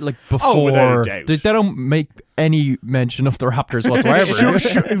 Like before, without a doubt. They don't make any mention of the Raptors whatsoever.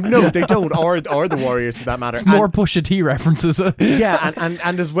 Sure. No, they don't, or the Warriors for that matter. It's more Pusha T references. Yeah,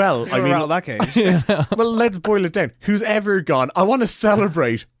 and as well, I mean, that case. Well, let's boil it down. Who's ever gone, I want to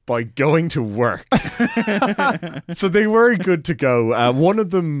celebrate by going to work. So they were good to go. One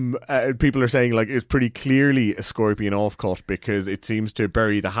of them, people are saying, like, is pretty clearly a Scorpion offcut because it seems to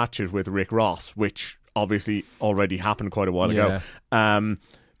bury the hatchet with Rick Ross, which obviously already happened quite a while ago.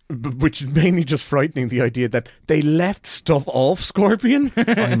 Which is mainly just frightening, the idea that they left stuff off Scorpion.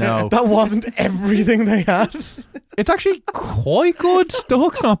 I know. That wasn't everything they had. It's actually quite good. The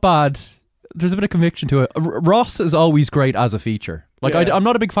hook's not bad. There's a bit of conviction to it. Ross is always great as a feature. Like, I'm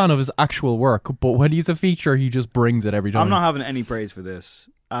not a big fan of his actual work, but when he's a feature, he just brings it every time. I'm not having any praise for this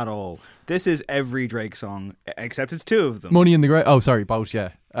at all. This is every Drake song, except it's two of them. Money in the Grave. Oh, sorry, both,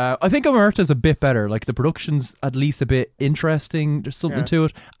 yeah. I think Omerta's a bit better. Like, the production's at least a bit interesting. There's something to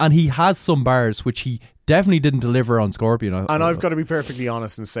it. And he has some bars, which he definitely didn't deliver on Scorpion. And I've got to be perfectly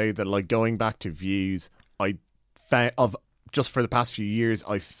honest and say that, like, going back to Views, I found, just for the past few years,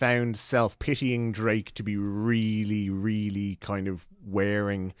 I found self-pitying Drake to be really, really kind of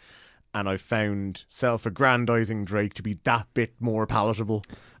wearing, and I found self-aggrandizing Drake to be that bit more palatable.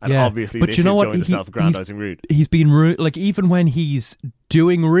 And obviously this is going the self-aggrandizing route. He's been, like, even when he's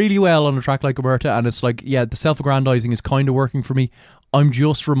doing really well on a track like Omerta, and it's like, yeah, the self-aggrandizing is kind of working for me, I'm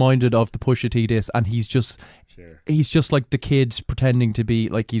just reminded of the Pusha T diss, and he's just like the kid pretending to be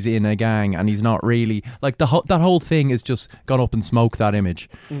like he's in a gang, and he's not really. Like, that whole thing is just gone up in smoke, that image.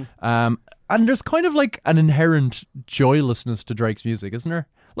 And there's kind of like an inherent joylessness to Drake's music, isn't there?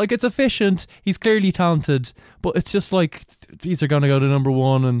 Like, it's efficient, he's clearly talented, but it's just like, these are going to go to number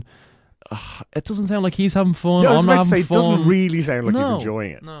one, and it doesn't sound like he's having fun. Yeah, I was I'm about not to say, having it doesn't fun. really sound like No, he's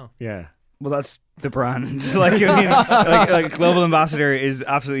enjoying it. No. Yeah. Well, that's the brand. Like, I mean, like Global Ambassador is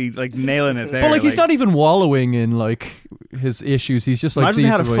absolutely, like, nailing it there. But, like, he's not even wallowing in, like, his issues. He's just like, imagine they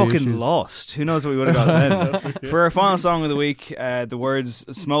had a these are my fucking issues. Lost. Who knows what we would have got then. For our final song of the week, the words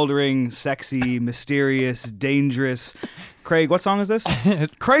smouldering, sexy, mysterious, dangerous. Craig, what song is this?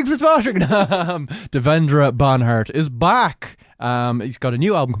 Craig Fitzpatrick. Devendra Banhart is back. He's got a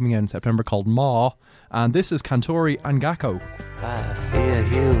new album coming out in September called Ma, and this is Kantori and Gakko. I fear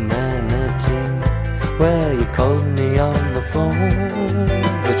humanity. Well, you called me on the phone,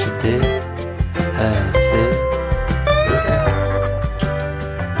 but you did. I said, look out.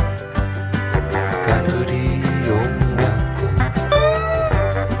 Kantori on Gakko.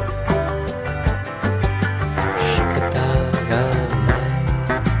 Shikataga.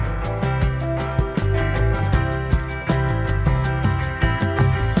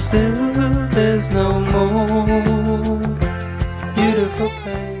 Still, there's no more beautiful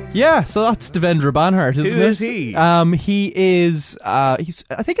place. Yeah, so that's Devendra Banhart, isn't it? Who is he? He is, I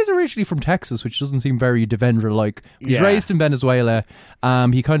think he's originally from Texas, which doesn't seem very Devendra-like. He's raised in Venezuela.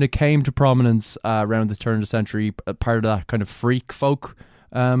 He kind of came to prominence around the turn of the century, part of that kind of freak folk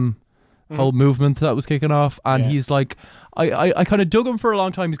whole movement that was kicking off. And he's like, I kind of dug him for a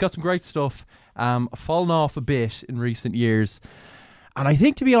long time. He's got some great stuff. Fallen off a bit in recent years. And I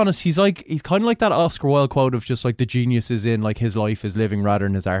think, to be honest, he's kind of like that Oscar Wilde quote of just like the genius is in like his life is living rather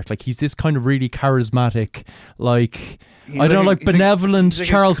than his art. Like, he's this kind of really charismatic, like, I don't know, like benevolent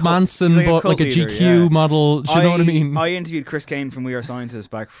Charles Manson, but like a GQ model. Do you know what I mean? I interviewed Chris Kane from We Are Scientists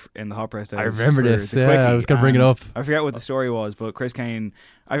back in the Hot Press days. I remember this. Yeah, I was going to bring it up. I forget what the story was, but Chris Kane,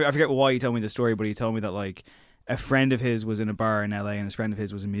 I forget why he told me the story, but he told me that, like, a friend of his was in a bar in LA, and his friend of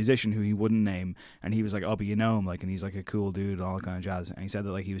his was a musician who he wouldn't name, and he was like, oh, but you know him, like, and he's like a cool dude, all that kind of jazz. And he said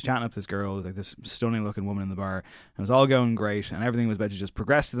that, like, he was chatting up to this girl, like this stunning looking woman in the bar, and it was all going great, and everything was about to just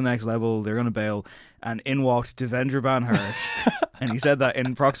progress to the next level. They're going to bail, and in walked Devendra Banhart. And he said that in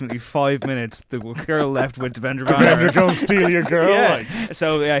approximately 5 minutes, the girl left with Devendra Banhart. Devendra, go steal your girl. Yeah.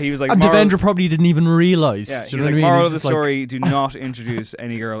 So, yeah, he was like... And Devendra probably didn't even realise. Yeah, do he you know was what I like, mean? moral He's of the just like- story, do not introduce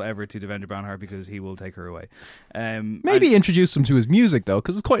any girl ever to Devendra Banhart because he will take her away. Maybe introduce him to his music, though,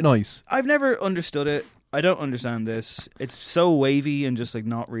 because it's quite nice. I've never understood it. I don't understand this. It's so wavy and just like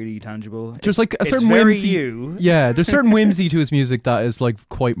not really tangible. There's like a certain very whimsy. you. Yeah, there's certain whimsy to his music that is like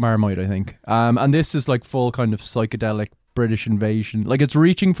quite Marmite, I think. And this is like full kind of psychedelic British invasion. Like, it's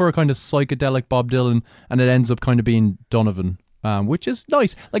reaching for a kind of psychedelic Bob Dylan, and it ends up kind of being Donovan, which is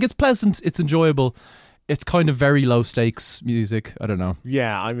nice. Like, it's pleasant, it's enjoyable. It's kind of very low stakes music. I don't know.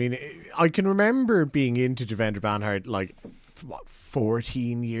 Yeah, I mean, I can remember being into Devendra Banhart like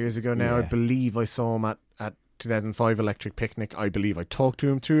 14 years ago now. I believe I saw him at 2005 Electric Picnic. I believe I talked to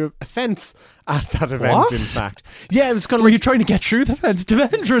him through a fence at that event. What? In fact, yeah, it was kind of. Were like, you trying to get through the fence?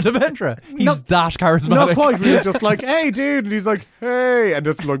 Devendra. He's that charismatic. Not quite. We were just like, hey, dude, and he's like, hey, and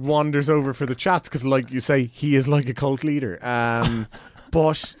just like wanders over for the chats because, like you say, he is like a cult leader.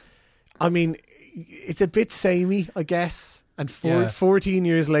 But I mean, it's a bit samey, I guess. And 14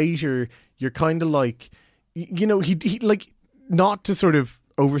 years later, you're kind of like, you know, he like, not to sort of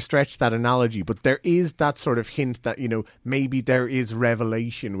overstretch that analogy, but there is that sort of hint that, you know, maybe there is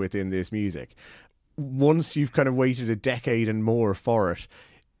revelation within this music. Once you've kind of waited a decade and more for it,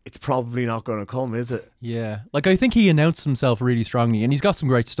 it's probably not going to come, is it? Yeah. Like, I think he announced himself really strongly, and he's got some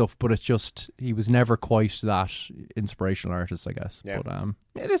great stuff, but it's just, he was never quite that inspirational artist, I guess. Yeah. But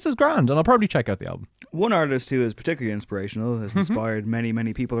yeah, this is grand, and I'll probably check out the album. One artist who is particularly inspirational, has inspired many,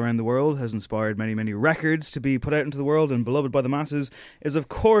 many people around the world, has inspired many, many records to be put out into the world and beloved by the masses, is of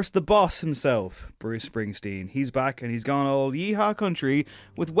course the boss himself, Bruce Springsteen. He's back and he's gone all yeehaw country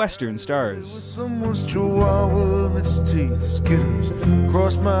with Western Stars. Someone's chihuahua and its teeth skitters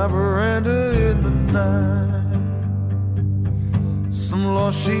across my veranda in the night. Some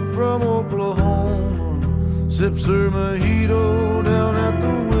lost sheep from Oklahoma sips her mojito down at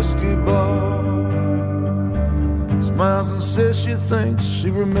the whiskey bar. Smiles and says she thinks she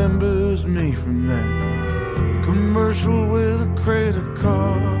remembers me from that commercial with a credit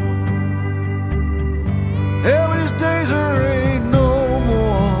card. Hell, these days there ain't no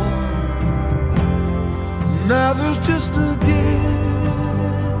more. Now there's just a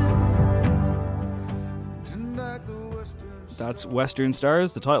That's Western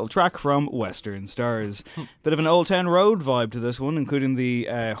Stars, the title track from Western Stars. Bit of an Old Town Road vibe to this one, including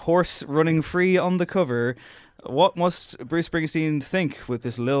the horse running free on the cover. What must Bruce Springsteen think with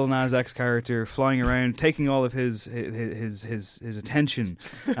this Lil Nas X character flying around, taking all of his attention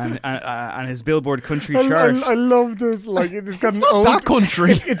and his Billboard country chart? I love this. Like, it's got an not old that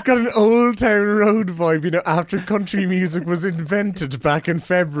country. It's got an Old Town Road vibe. You know, after country music was invented back in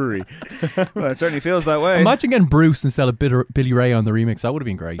February. Well, it certainly feels that way. Imagine getting Bruce instead of Billy Ray on the remix. That would have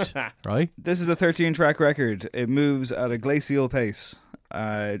been great, right? This is a 13-track record. It moves at a glacial pace.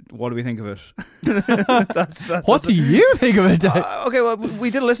 What do we think of it? What do you think of it? Okay, well, we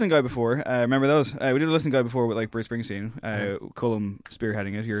did a listening guide before. Remember those? We did a listening guide before with like Bruce Springsteen, Cullum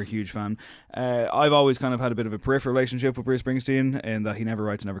spearheading it. You're a huge fan. I've always kind of had a bit of a peripheral relationship with Bruce Springsteen in that he never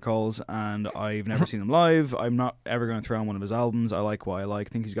writes, never calls, and I've never seen him live. I'm not ever going to throw on one of his albums. I like what I like.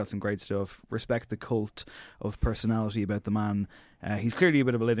 Think he's got some great stuff. Respect the cult of personality about the man. He's clearly a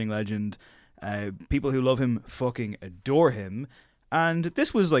bit of a living legend. People who love him fucking adore him. And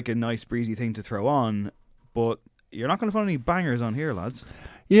this was like a nice breezy thing to throw on, but you're not going to find any bangers on here, lads.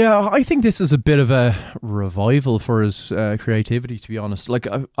 Yeah, I think this is a bit of a revival for his creativity, to be honest. Like,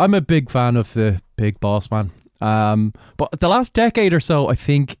 I'm a big fan of the Big Boss Man. But the last decade or so, I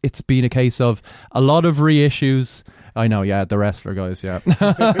think it's been a case of a lot of reissues. I know, yeah, the wrestler guys, yeah.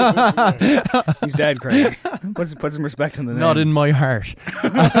 He's dead, Craig. Put some respect on the name. Not in my heart.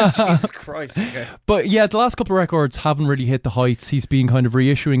 Jesus Christ. Okay. But yeah, the last couple of records haven't really hit the heights. He's been kind of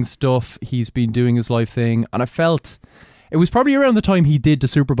reissuing stuff. He's been doing his live thing. And I felt it was probably around the time he did the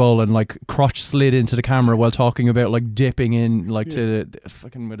Super Bowl and like crotch slid into the camera while talking about like dipping in like to the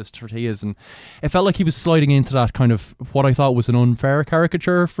fucking with his tortillas, and it felt like he was sliding into that kind of what I thought was an unfair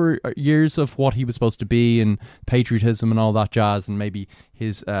caricature for years of what he was supposed to be and patriotism and all that jazz, and maybe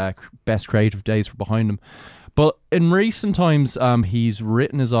his best creative days were behind him. But in recent times, he's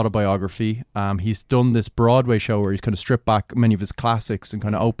written his autobiography. He's done this Broadway show where he's kind of stripped back many of his classics and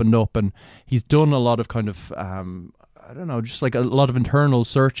kind of opened up, and he's done a lot of kind of I don't know, just like a lot of internal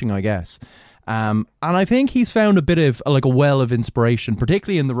searching, I guess. And I think he's found a bit of like a well of inspiration,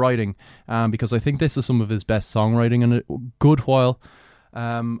 particularly in the writing, because I think this is some of his best songwriting in a good while.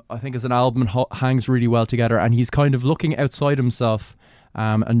 I think as an album it hangs really well together, and he's kind of looking outside himself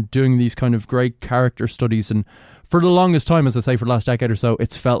and doing these kind of great character studies. And for the longest time, as I say, for the last decade or so,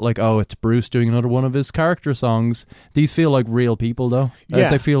 it's felt like, oh, it's Bruce doing another one of his character songs. These feel like real people, though. Yeah.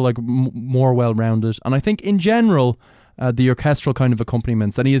 They feel like more well-rounded. And I think in general, the orchestral kind of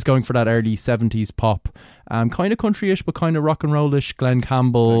accompaniments, and he is going for that early 70s pop, kind of countryish, but kind of rock and rollish, Glenn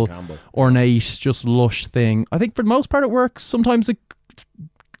Campbell, ornate, just lush thing. I think for the most part it works. Sometimes it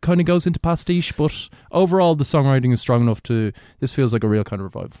kind of goes into pastiche, but overall the songwriting is strong enough to, this feels like a real kind of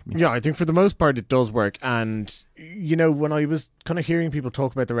revival for me. Yeah, I think for the most part it does work. And you know, when I was kind of hearing people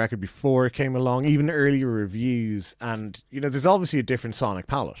talk about the record before it came along, even earlier reviews, and you know, there's obviously a different sonic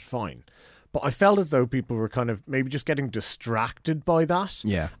palette, fine, but I felt as though people were kind of maybe just getting distracted by that,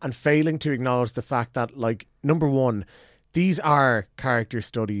 and failing to acknowledge the fact that, like, number one, these are character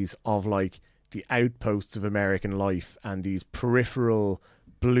studies of like the outposts of American life and these peripheral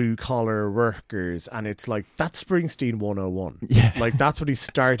blue-collar workers, and it's like, that's Springsteen 101. Yeah. Like, that's what he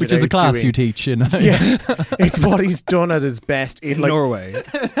started Which is out a class doing. you teach, you know? Yeah. It's what he's done at his best. In like, Norway.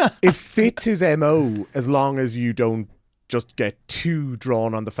 It fits his MO as long as you don't just get too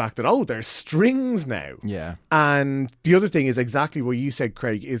drawn on the fact that, oh, there's strings now. Yeah. And the other thing is exactly what you said,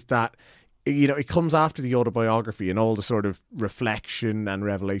 Craig, is that you know, it comes after the autobiography and all the sort of reflection and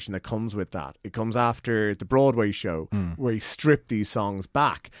revelation that comes with that. It comes after the Broadway show where he stripped these songs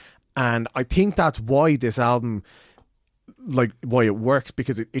back. And I think that's why this album, like, why it works,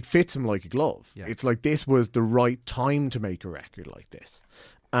 because it fits him like a glove. Yeah. It's like this was the right time to make a record like this.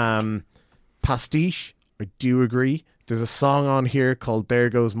 Pastiche, I do agree. There's a song on here called There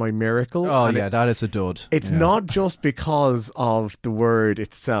Goes My Miracle. Oh, yeah, that is a dud. It's not just because of the word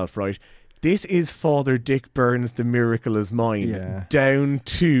itself, right? This is Father Dick Burns' The Miracle Is Mine, down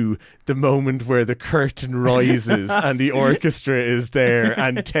to the moment where the curtain rises and the orchestra is there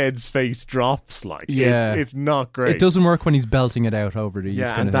and Ted's face drops. Like, it's not great. It doesn't work when he's belting it out over these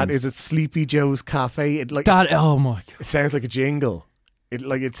kind of and that things. is at Sleepy Joe's Cafe. Oh my God. It sounds like a jingle.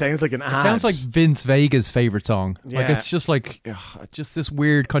 It sounds like an ad. It sounds like Vince Vega's favourite song. Yeah. Like, it's just like, just this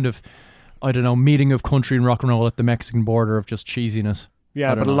weird kind of, I don't know, meeting of country and rock and roll at the Mexican border of just cheesiness.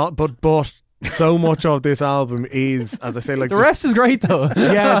 Yeah, but so much of this album is, as I say, like the rest is great though.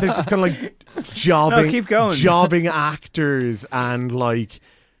 Yeah, they're just kind of like jobbing actors and like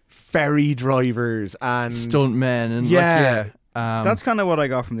ferry drivers and stuntmen and that's kind of what I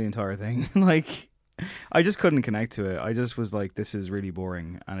got from the entire thing. Like, I just couldn't connect to it. I just was like, this is really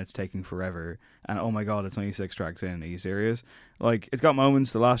boring and it's taking forever. And oh my God, it's only 6 tracks in. Are you serious? Like, it's got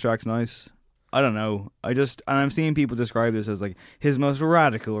moments. The last track's nice. I don't know. And I'm seeing people describe this as like his most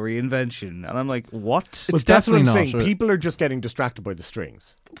radical reinvention, and I'm like, what? Well, that's what I'm saying. People are just getting distracted by the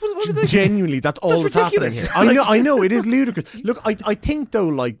strings. Genuinely, that's all that's happening here. I know, it is ludicrous. Look, I think though,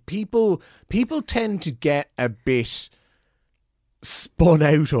 like people tend to get a bit spun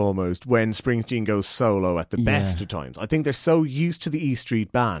out almost when Springsteen goes solo at the best of times. I think they're so used to the E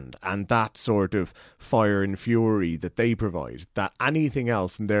Street Band and that sort of fire and fury that they provide that anything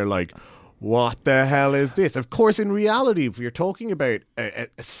else, and they're like, what the hell is this? Of course, in reality, if you're talking about a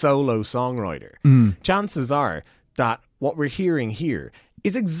solo songwriter, chances are that what we're hearing here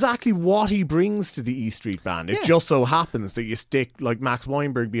is exactly what he brings to the E Street Band. It just so happens that you stick like Max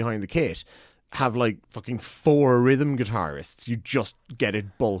Weinberg behind the kit, have like fucking 4 rhythm guitarists, you just get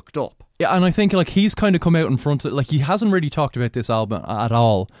it bulked up. Yeah, and I think like he's kind of come out in front of, like, he hasn't really talked about this album at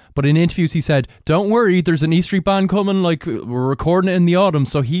all, but in interviews he said, don't worry, there's an E Street Band coming, like, we're recording it in the autumn.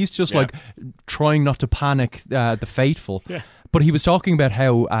 So he's just like trying not to panic the faithful. But he was talking about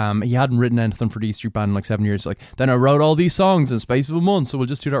how he hadn't written anything for the E Street Band in like 7 years. Like, then I wrote all these songs in the space of a month, so we'll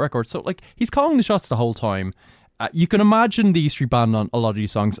just do that record. So like, he's calling the shots the whole time. You can imagine the E Street Band on a lot of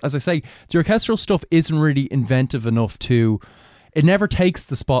these songs. As I say, the orchestral stuff isn't really inventive enough to... It never takes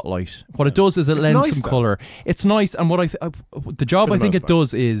the spotlight. What it does is it lends some colour. It's nice, and what the job I think it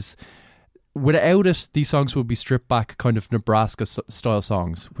does is, without it, these songs would be stripped back kind of Nebraska style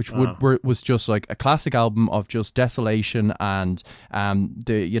songs, which was just like a classic album of just desolation and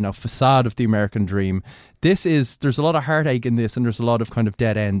the facade of the American dream. There's a lot of heartache in this, and there's a lot of kind of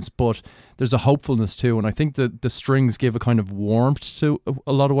dead ends, but there's a hopefulness too, and I think the strings give a kind of warmth to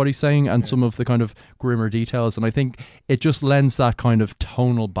a lot of what he's saying and some of the kind of grimmer details, and I think it just lends that kind of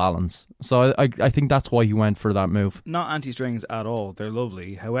tonal balance. So I think that's why he went for that move. Not anti-strings at all. They're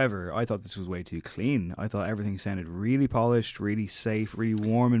lovely. However, I thought this was way too clean. I thought everything sounded really polished, really safe, really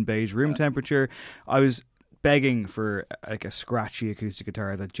warm and beige room temperature. I was begging for like a scratchy acoustic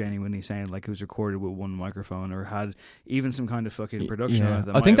guitar that genuinely sounded like it was recorded with one microphone or had even some kind of fucking production on it.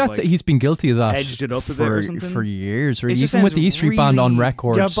 That I think that's he's been guilty of that. Edged it up a bit or something for years. Really. Even with the E Street Band on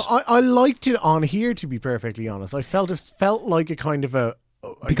records. Yeah, but I liked it on here, to be perfectly honest. I felt it felt like a kind of a...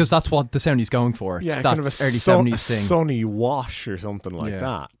 because that's what the sound he's going for. It's that kind of a early 70s thing. Sonny Wash or something like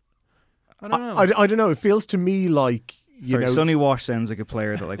that. I don't know. I don't know. It feels to me like... Sonny Wash sounds like a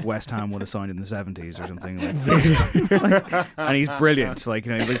player that like West Ham would have signed in the 70s or something. Like, and he's brilliant. Like,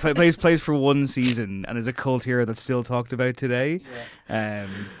 you know, he plays for one season and is a cult hero that's still talked about today. But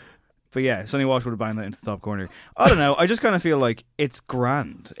yeah, Sonny Wash would have banged that into the top corner. I don't know. I just kind of feel like it's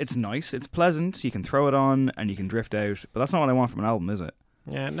grand. It's nice. It's pleasant. You can throw it on and you can drift out. But that's not what I want from an album, is it?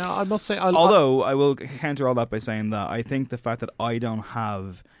 Yeah, no, I must say... Although, I will counter all that by saying that I think the fact that I don't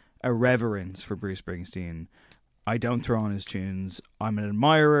have a reverence for Bruce Springsteen... I don't throw on his tunes. I'm an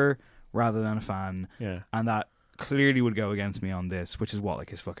admirer rather than a fan. Yeah. And that clearly would go against me on this, which is what,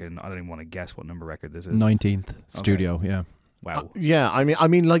 like his fucking... I don't even want to guess what number record this is. 19th studio, yeah. Wow. Yeah, I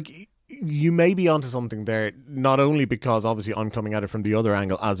mean, like, you may be onto something there, not only because obviously I'm coming at it from the other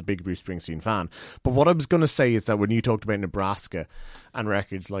angle as a big Bruce Springsteen fan, but what I was going to say is that when you talked about Nebraska and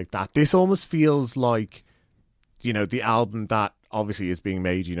records like that, this almost feels like, you know, the album that obviously is being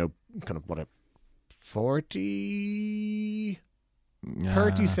made, you know, kind of what a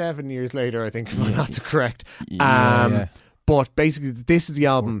 37 years later, I think, if that's correct. But basically, this is the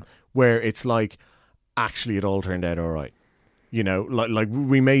album where it's like, actually it all turned out all right. You know, like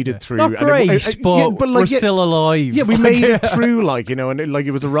we made it through. Not great, but we're still alive. Yeah, we made it through, like, you know, and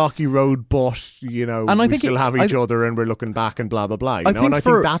it was a rocky road, but, you know, and we still have each other and we're looking back and blah, blah, blah. You know? And I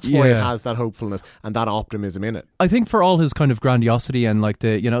think that's why it has that hopefulness and that optimism in it. I think for all his kind of grandiosity and like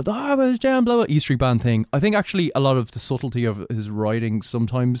the, you know, the Harvest Jam, blah, blah, E Street Band thing, I think actually a lot of the subtlety of his writing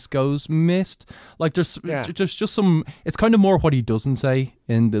sometimes goes missed. Like there's just some, it's kind of more what he doesn't say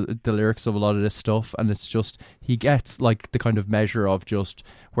in the lyrics of a lot of this stuff, and it's just, he gets like the kind of measure of just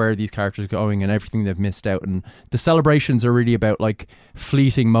where these characters are going and everything they've missed out, and the celebrations are really about like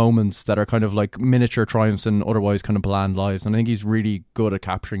fleeting moments that are kind of like miniature triumphs in otherwise kind of bland lives, and I think he's really good at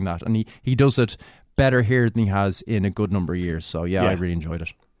capturing that, and he does it better here than he has in a good number of years. So yeah. I really enjoyed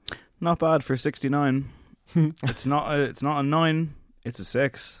it. Not bad for 69. It's not a 9, it's a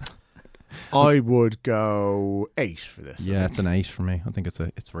 6. I would go 8 for this. Yeah, it's an 8 for me. I think it's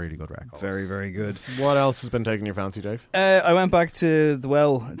a really good record. Very, very good. What else has been taking your fancy, Dave? I went back to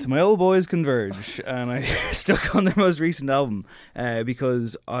my old boys Converge, and I stuck on their most recent album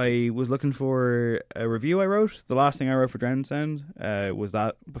because I was looking for a review I wrote. The last thing I wrote for Drowned Sound was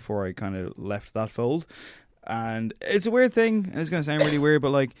that, before I kind of left that fold. And it's a weird thing, and it's going to sound really weird, but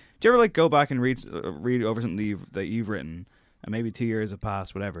like, do you ever like go back and read over something that you've written, and maybe 2 years have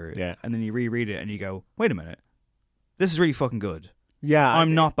passed, whatever, and then you reread it and you go, wait a minute, this is really fucking good. Yeah,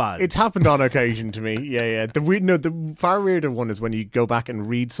 I'm not bad. It's happened on occasion to me. Yeah. The far weirder one is when you go back and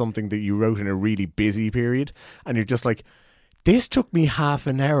read something that you wrote in a really busy period, and you're just like, this took me half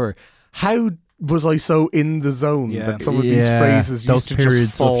an hour. How was I so in the zone that some of these phrases used to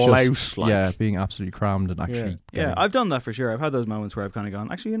just fall out? Like. Being absolutely crammed and actually. Yeah, I've done that for sure. I've had those moments where I've kind of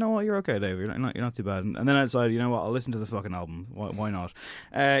gone, actually, you know what, you're okay, Dave. You're not too bad. And then I decided, you know what, I'll listen to the fucking album. Why not?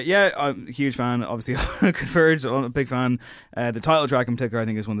 I'm a huge fan. Obviously, Converge, I'm a big fan. The title track in particular, I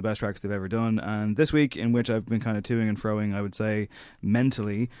think, is one of the best tracks they've ever done. And this week, in which I've been kind of toing and froing, I would say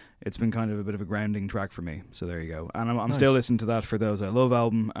mentally, it's been kind of a bit of a grounding track for me. So there you go. And I'm still listening to that For Those I Love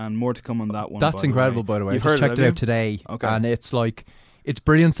album, and more to come on that one. That's incredible, by the way. I just checked it out today, and it's like, it's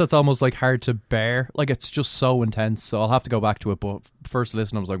brilliance that's almost like hard to bear. Like, it's just so intense. So I'll have to go back to it. But first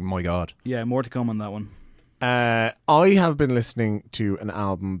listen, I was like, my God. Yeah, more to come on that one. I have been listening to an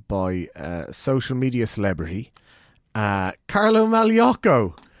album by social media celebrity Carlo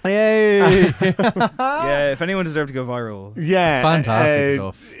Magliocco. Yay! Yeah, if anyone deserved to go viral. Yeah. Fantastic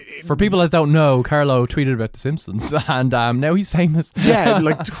stuff. For people that don't know, Carlo tweeted about The Simpsons, and now he's famous. Yeah,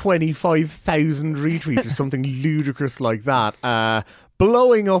 like 25,000 retweets or something ludicrous like that.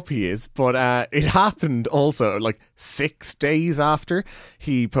 Blowing up he is, but it happened also like 6 days after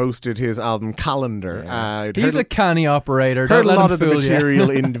he posted his album Calendar. Yeah. He's a canny operator. Heard a lot of the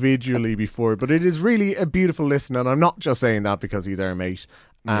material individually before, but it is really a beautiful listen, and I'm not just saying that because he's our mate.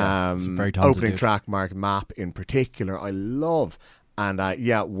 Very opening track, Mark Map in particular, I love. And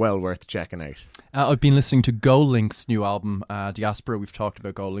well worth checking out. I've been listening to GoLink's new album, Diaspora. We've talked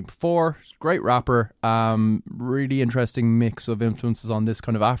about GoLink before. Great rapper. Really interesting mix of influences on this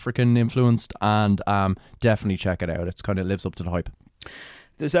kind of African influenced, and definitely check it out. It's kind of lives up to the hype.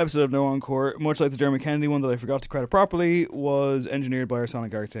 This episode of No Encore, much like the Dermot Kennedy one that I forgot to credit properly, was engineered by our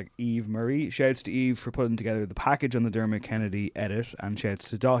sonic architect Eve Murray. Shouts to Eve for putting together the package on the Dermot Kennedy edit, and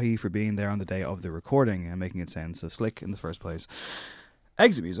shouts to Dahi for being there on the day of the recording and making it sound so slick in the first place.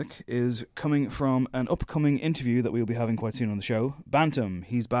 Exit music is coming from an upcoming interview that we'll be having quite soon on the show. Bantam,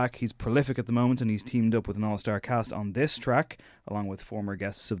 he's back, he's prolific at the moment, and he's teamed up with an all-star cast on this track, along with former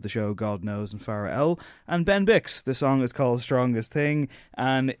guests of the show, God Knows and Farah L, and Ben Bix. The song is called Strongest Thing,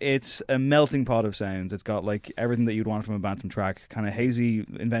 and it's a melting pot of sounds. It's got like everything that you'd want from a Bantam track, kind of hazy,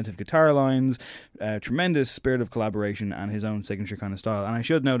 inventive guitar lines, tremendous spirit of collaboration, and his own signature kind of style. And I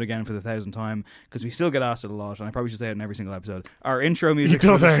should note again for the 1,000th time, because we still get asked it a lot, and I probably should say it in every single episode, our intro music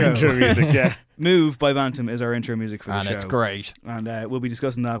for the show. Intro music, yeah. Move by Bantam is our intro music for the show. And it's great. And we'll be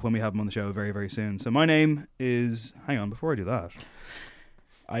discussing that when we have him on the show very, very soon. So my name is... Hang on, before I do that,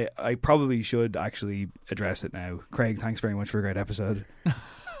 I probably should actually address it now. Craig, thanks very much for a great episode.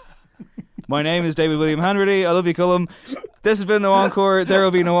 My name is David William Hanratty. I love you, Cullum. This has been No Encore. There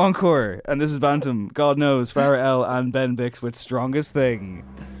will be no encore. And this is Bantam, God Knows, Farah L and Ben Bix with Strongest Thing.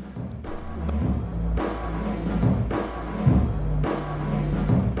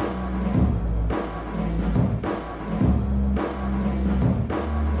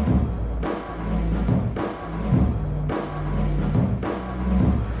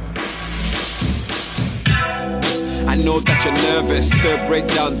 I know that you're nervous, third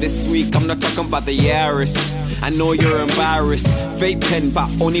breakdown this week, I'm not talking about the Yaris. I know you're embarrassed, vape pen but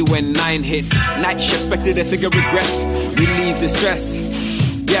only when 9 hits. Night shift back to the cigarette regrets, relieve the stress.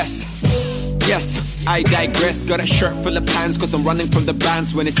 Yes, I digress. Got a shirt full of pants cause I'm running from the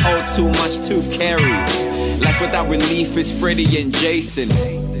bands when it's all too much to carry. Life without relief is Freddie and Jason.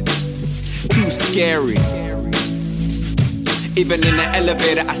 Too scary. Even in the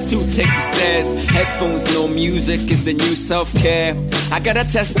elevator, I still take the stairs. Headphones, no music is the new self-care. I gotta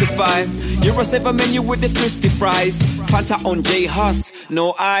testify, you're a saver menu with the twisty fries. Fanta on J Hus,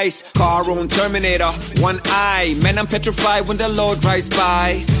 no eyes. Car on Terminator, one eye. Man, I'm petrified when the Lord drives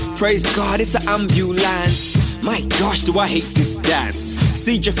by. Praise God, it's an ambulance. My gosh, do I hate this dance.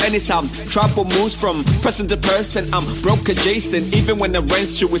 Siege of any sound, trouble moves from person to person. I'm broke adjacent, even when the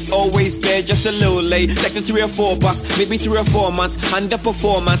rent's due, it's always there, just a little late. Like the 3 or 4 bus, maybe 3 or 4 months.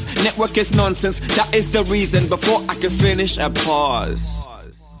 Underperformance, network is nonsense. That is the reason. Before I can finish, I pause.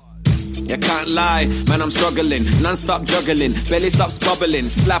 You can't lie, man, I'm struggling. Non-stop juggling, belly stops bubbling.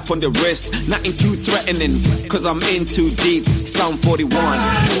 Slap on the wrist, nothing too threatening, cause I'm in too deep. Sound 41.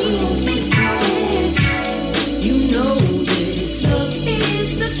 You know this love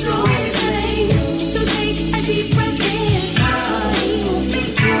is the strongest thing. So take a deep breath in. I won't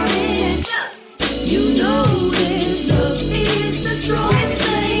make you rich. You know this love is the strongest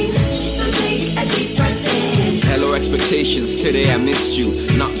thing. So take a deep breath in. Hello expectations, today I missed you.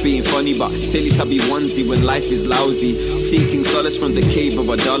 Not being funny but Teletubby onesie when life is lousy. Seeking solace from the cave of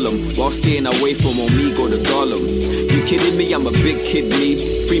Adullam while staying away from Omegle the Gollum. You kidding me? I'm a big kid me.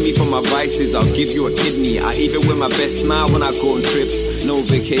 Free me from my vices, I'll give you a kidney. I even wear my best smile when I go on trips. No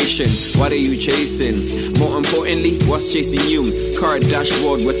vacation, what are you chasing? More importantly, what's chasing you? Car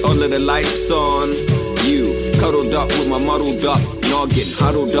dashboard with all of the lights on. You, cuddled up with my muddled up noggin,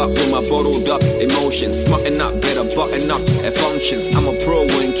 huddled up with my bottled up emotions. Smarten up, better button up at functions. I'm a pro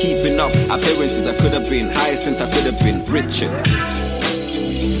when keeping up appearances. I could have been Hyacinth, I could have been Richard.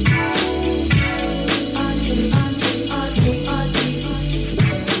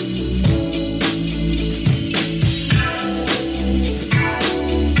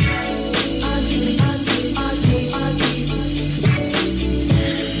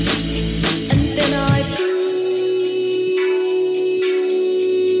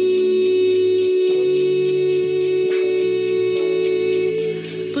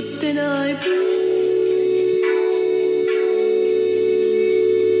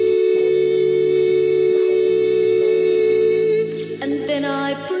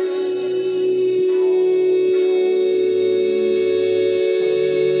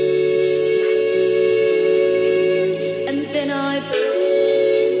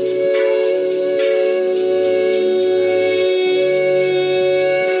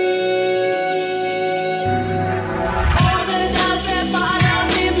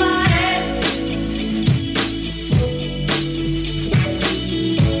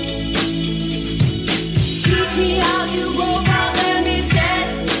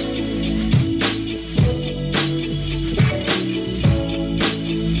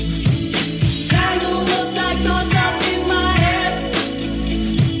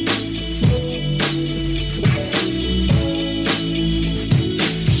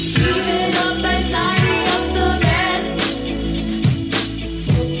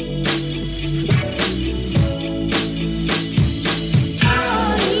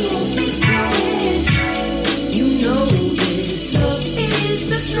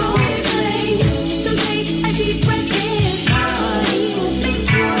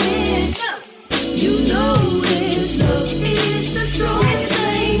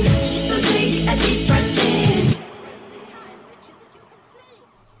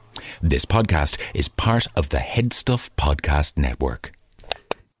 This podcast is part of the Headstuff Podcast Network.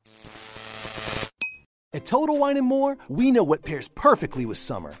 At Total Wine & More, we know what pairs perfectly with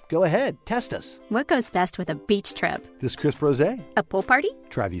summer. Go ahead, test us. What goes best with a beach trip? This crisp rosé. A pool party?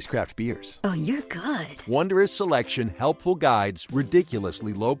 Try these craft beers. Oh, you're good. Wondrous selection, helpful guides,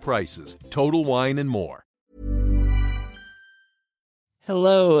 ridiculously low prices. Total Wine & More.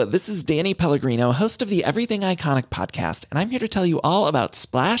 Hello, this is Danny Pellegrino, host of the Everything Iconic podcast, and I'm here to tell you all about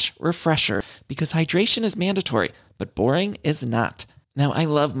Splash Refresher, because hydration is mandatory, but boring is not. Now, I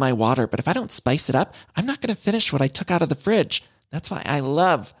love my water, but if I don't spice it up, I'm not going to finish what I took out of the fridge. That's why I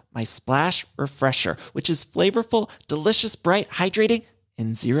love my Splash Refresher, which is flavorful, delicious, bright, hydrating,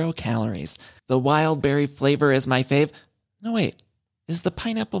 and 0 calories. The wild berry flavor is my fave. No, wait, is the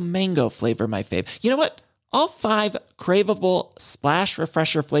pineapple mango flavor my fave? You know what? All 5 craveable Splash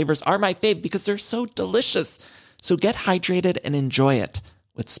Refresher flavors are my fave because they're so delicious. So get hydrated and enjoy it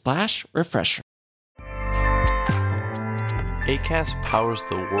with Splash Refresher. Acast powers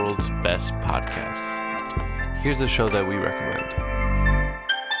the world's best podcasts. Here's a show that we recommend.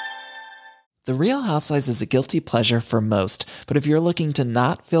 The Real Housewives is a guilty pleasure for most, but if you're looking to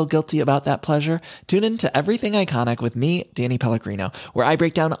not feel guilty about that pleasure, tune in to Everything Iconic with me, Danny Pellegrino, where I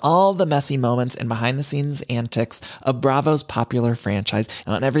break down all the messy moments and behind-the-scenes antics of Bravo's popular franchise.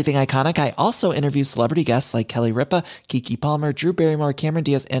 And on Everything Iconic, I also interview celebrity guests like Kelly Ripa, Keke Palmer, Drew Barrymore, Cameron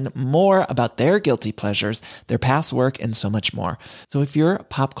Diaz, and more about their guilty pleasures, their past work, and so much more. So if you're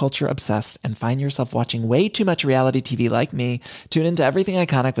pop culture obsessed and find yourself watching way too much reality TV like me, tune into Everything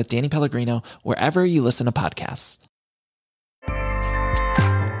Iconic with Danny Pellegrino, wherever you listen to podcasts.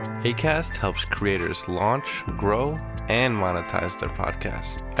 Acast helps creators launch, grow, and monetize their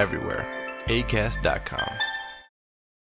podcasts everywhere. Acast.com.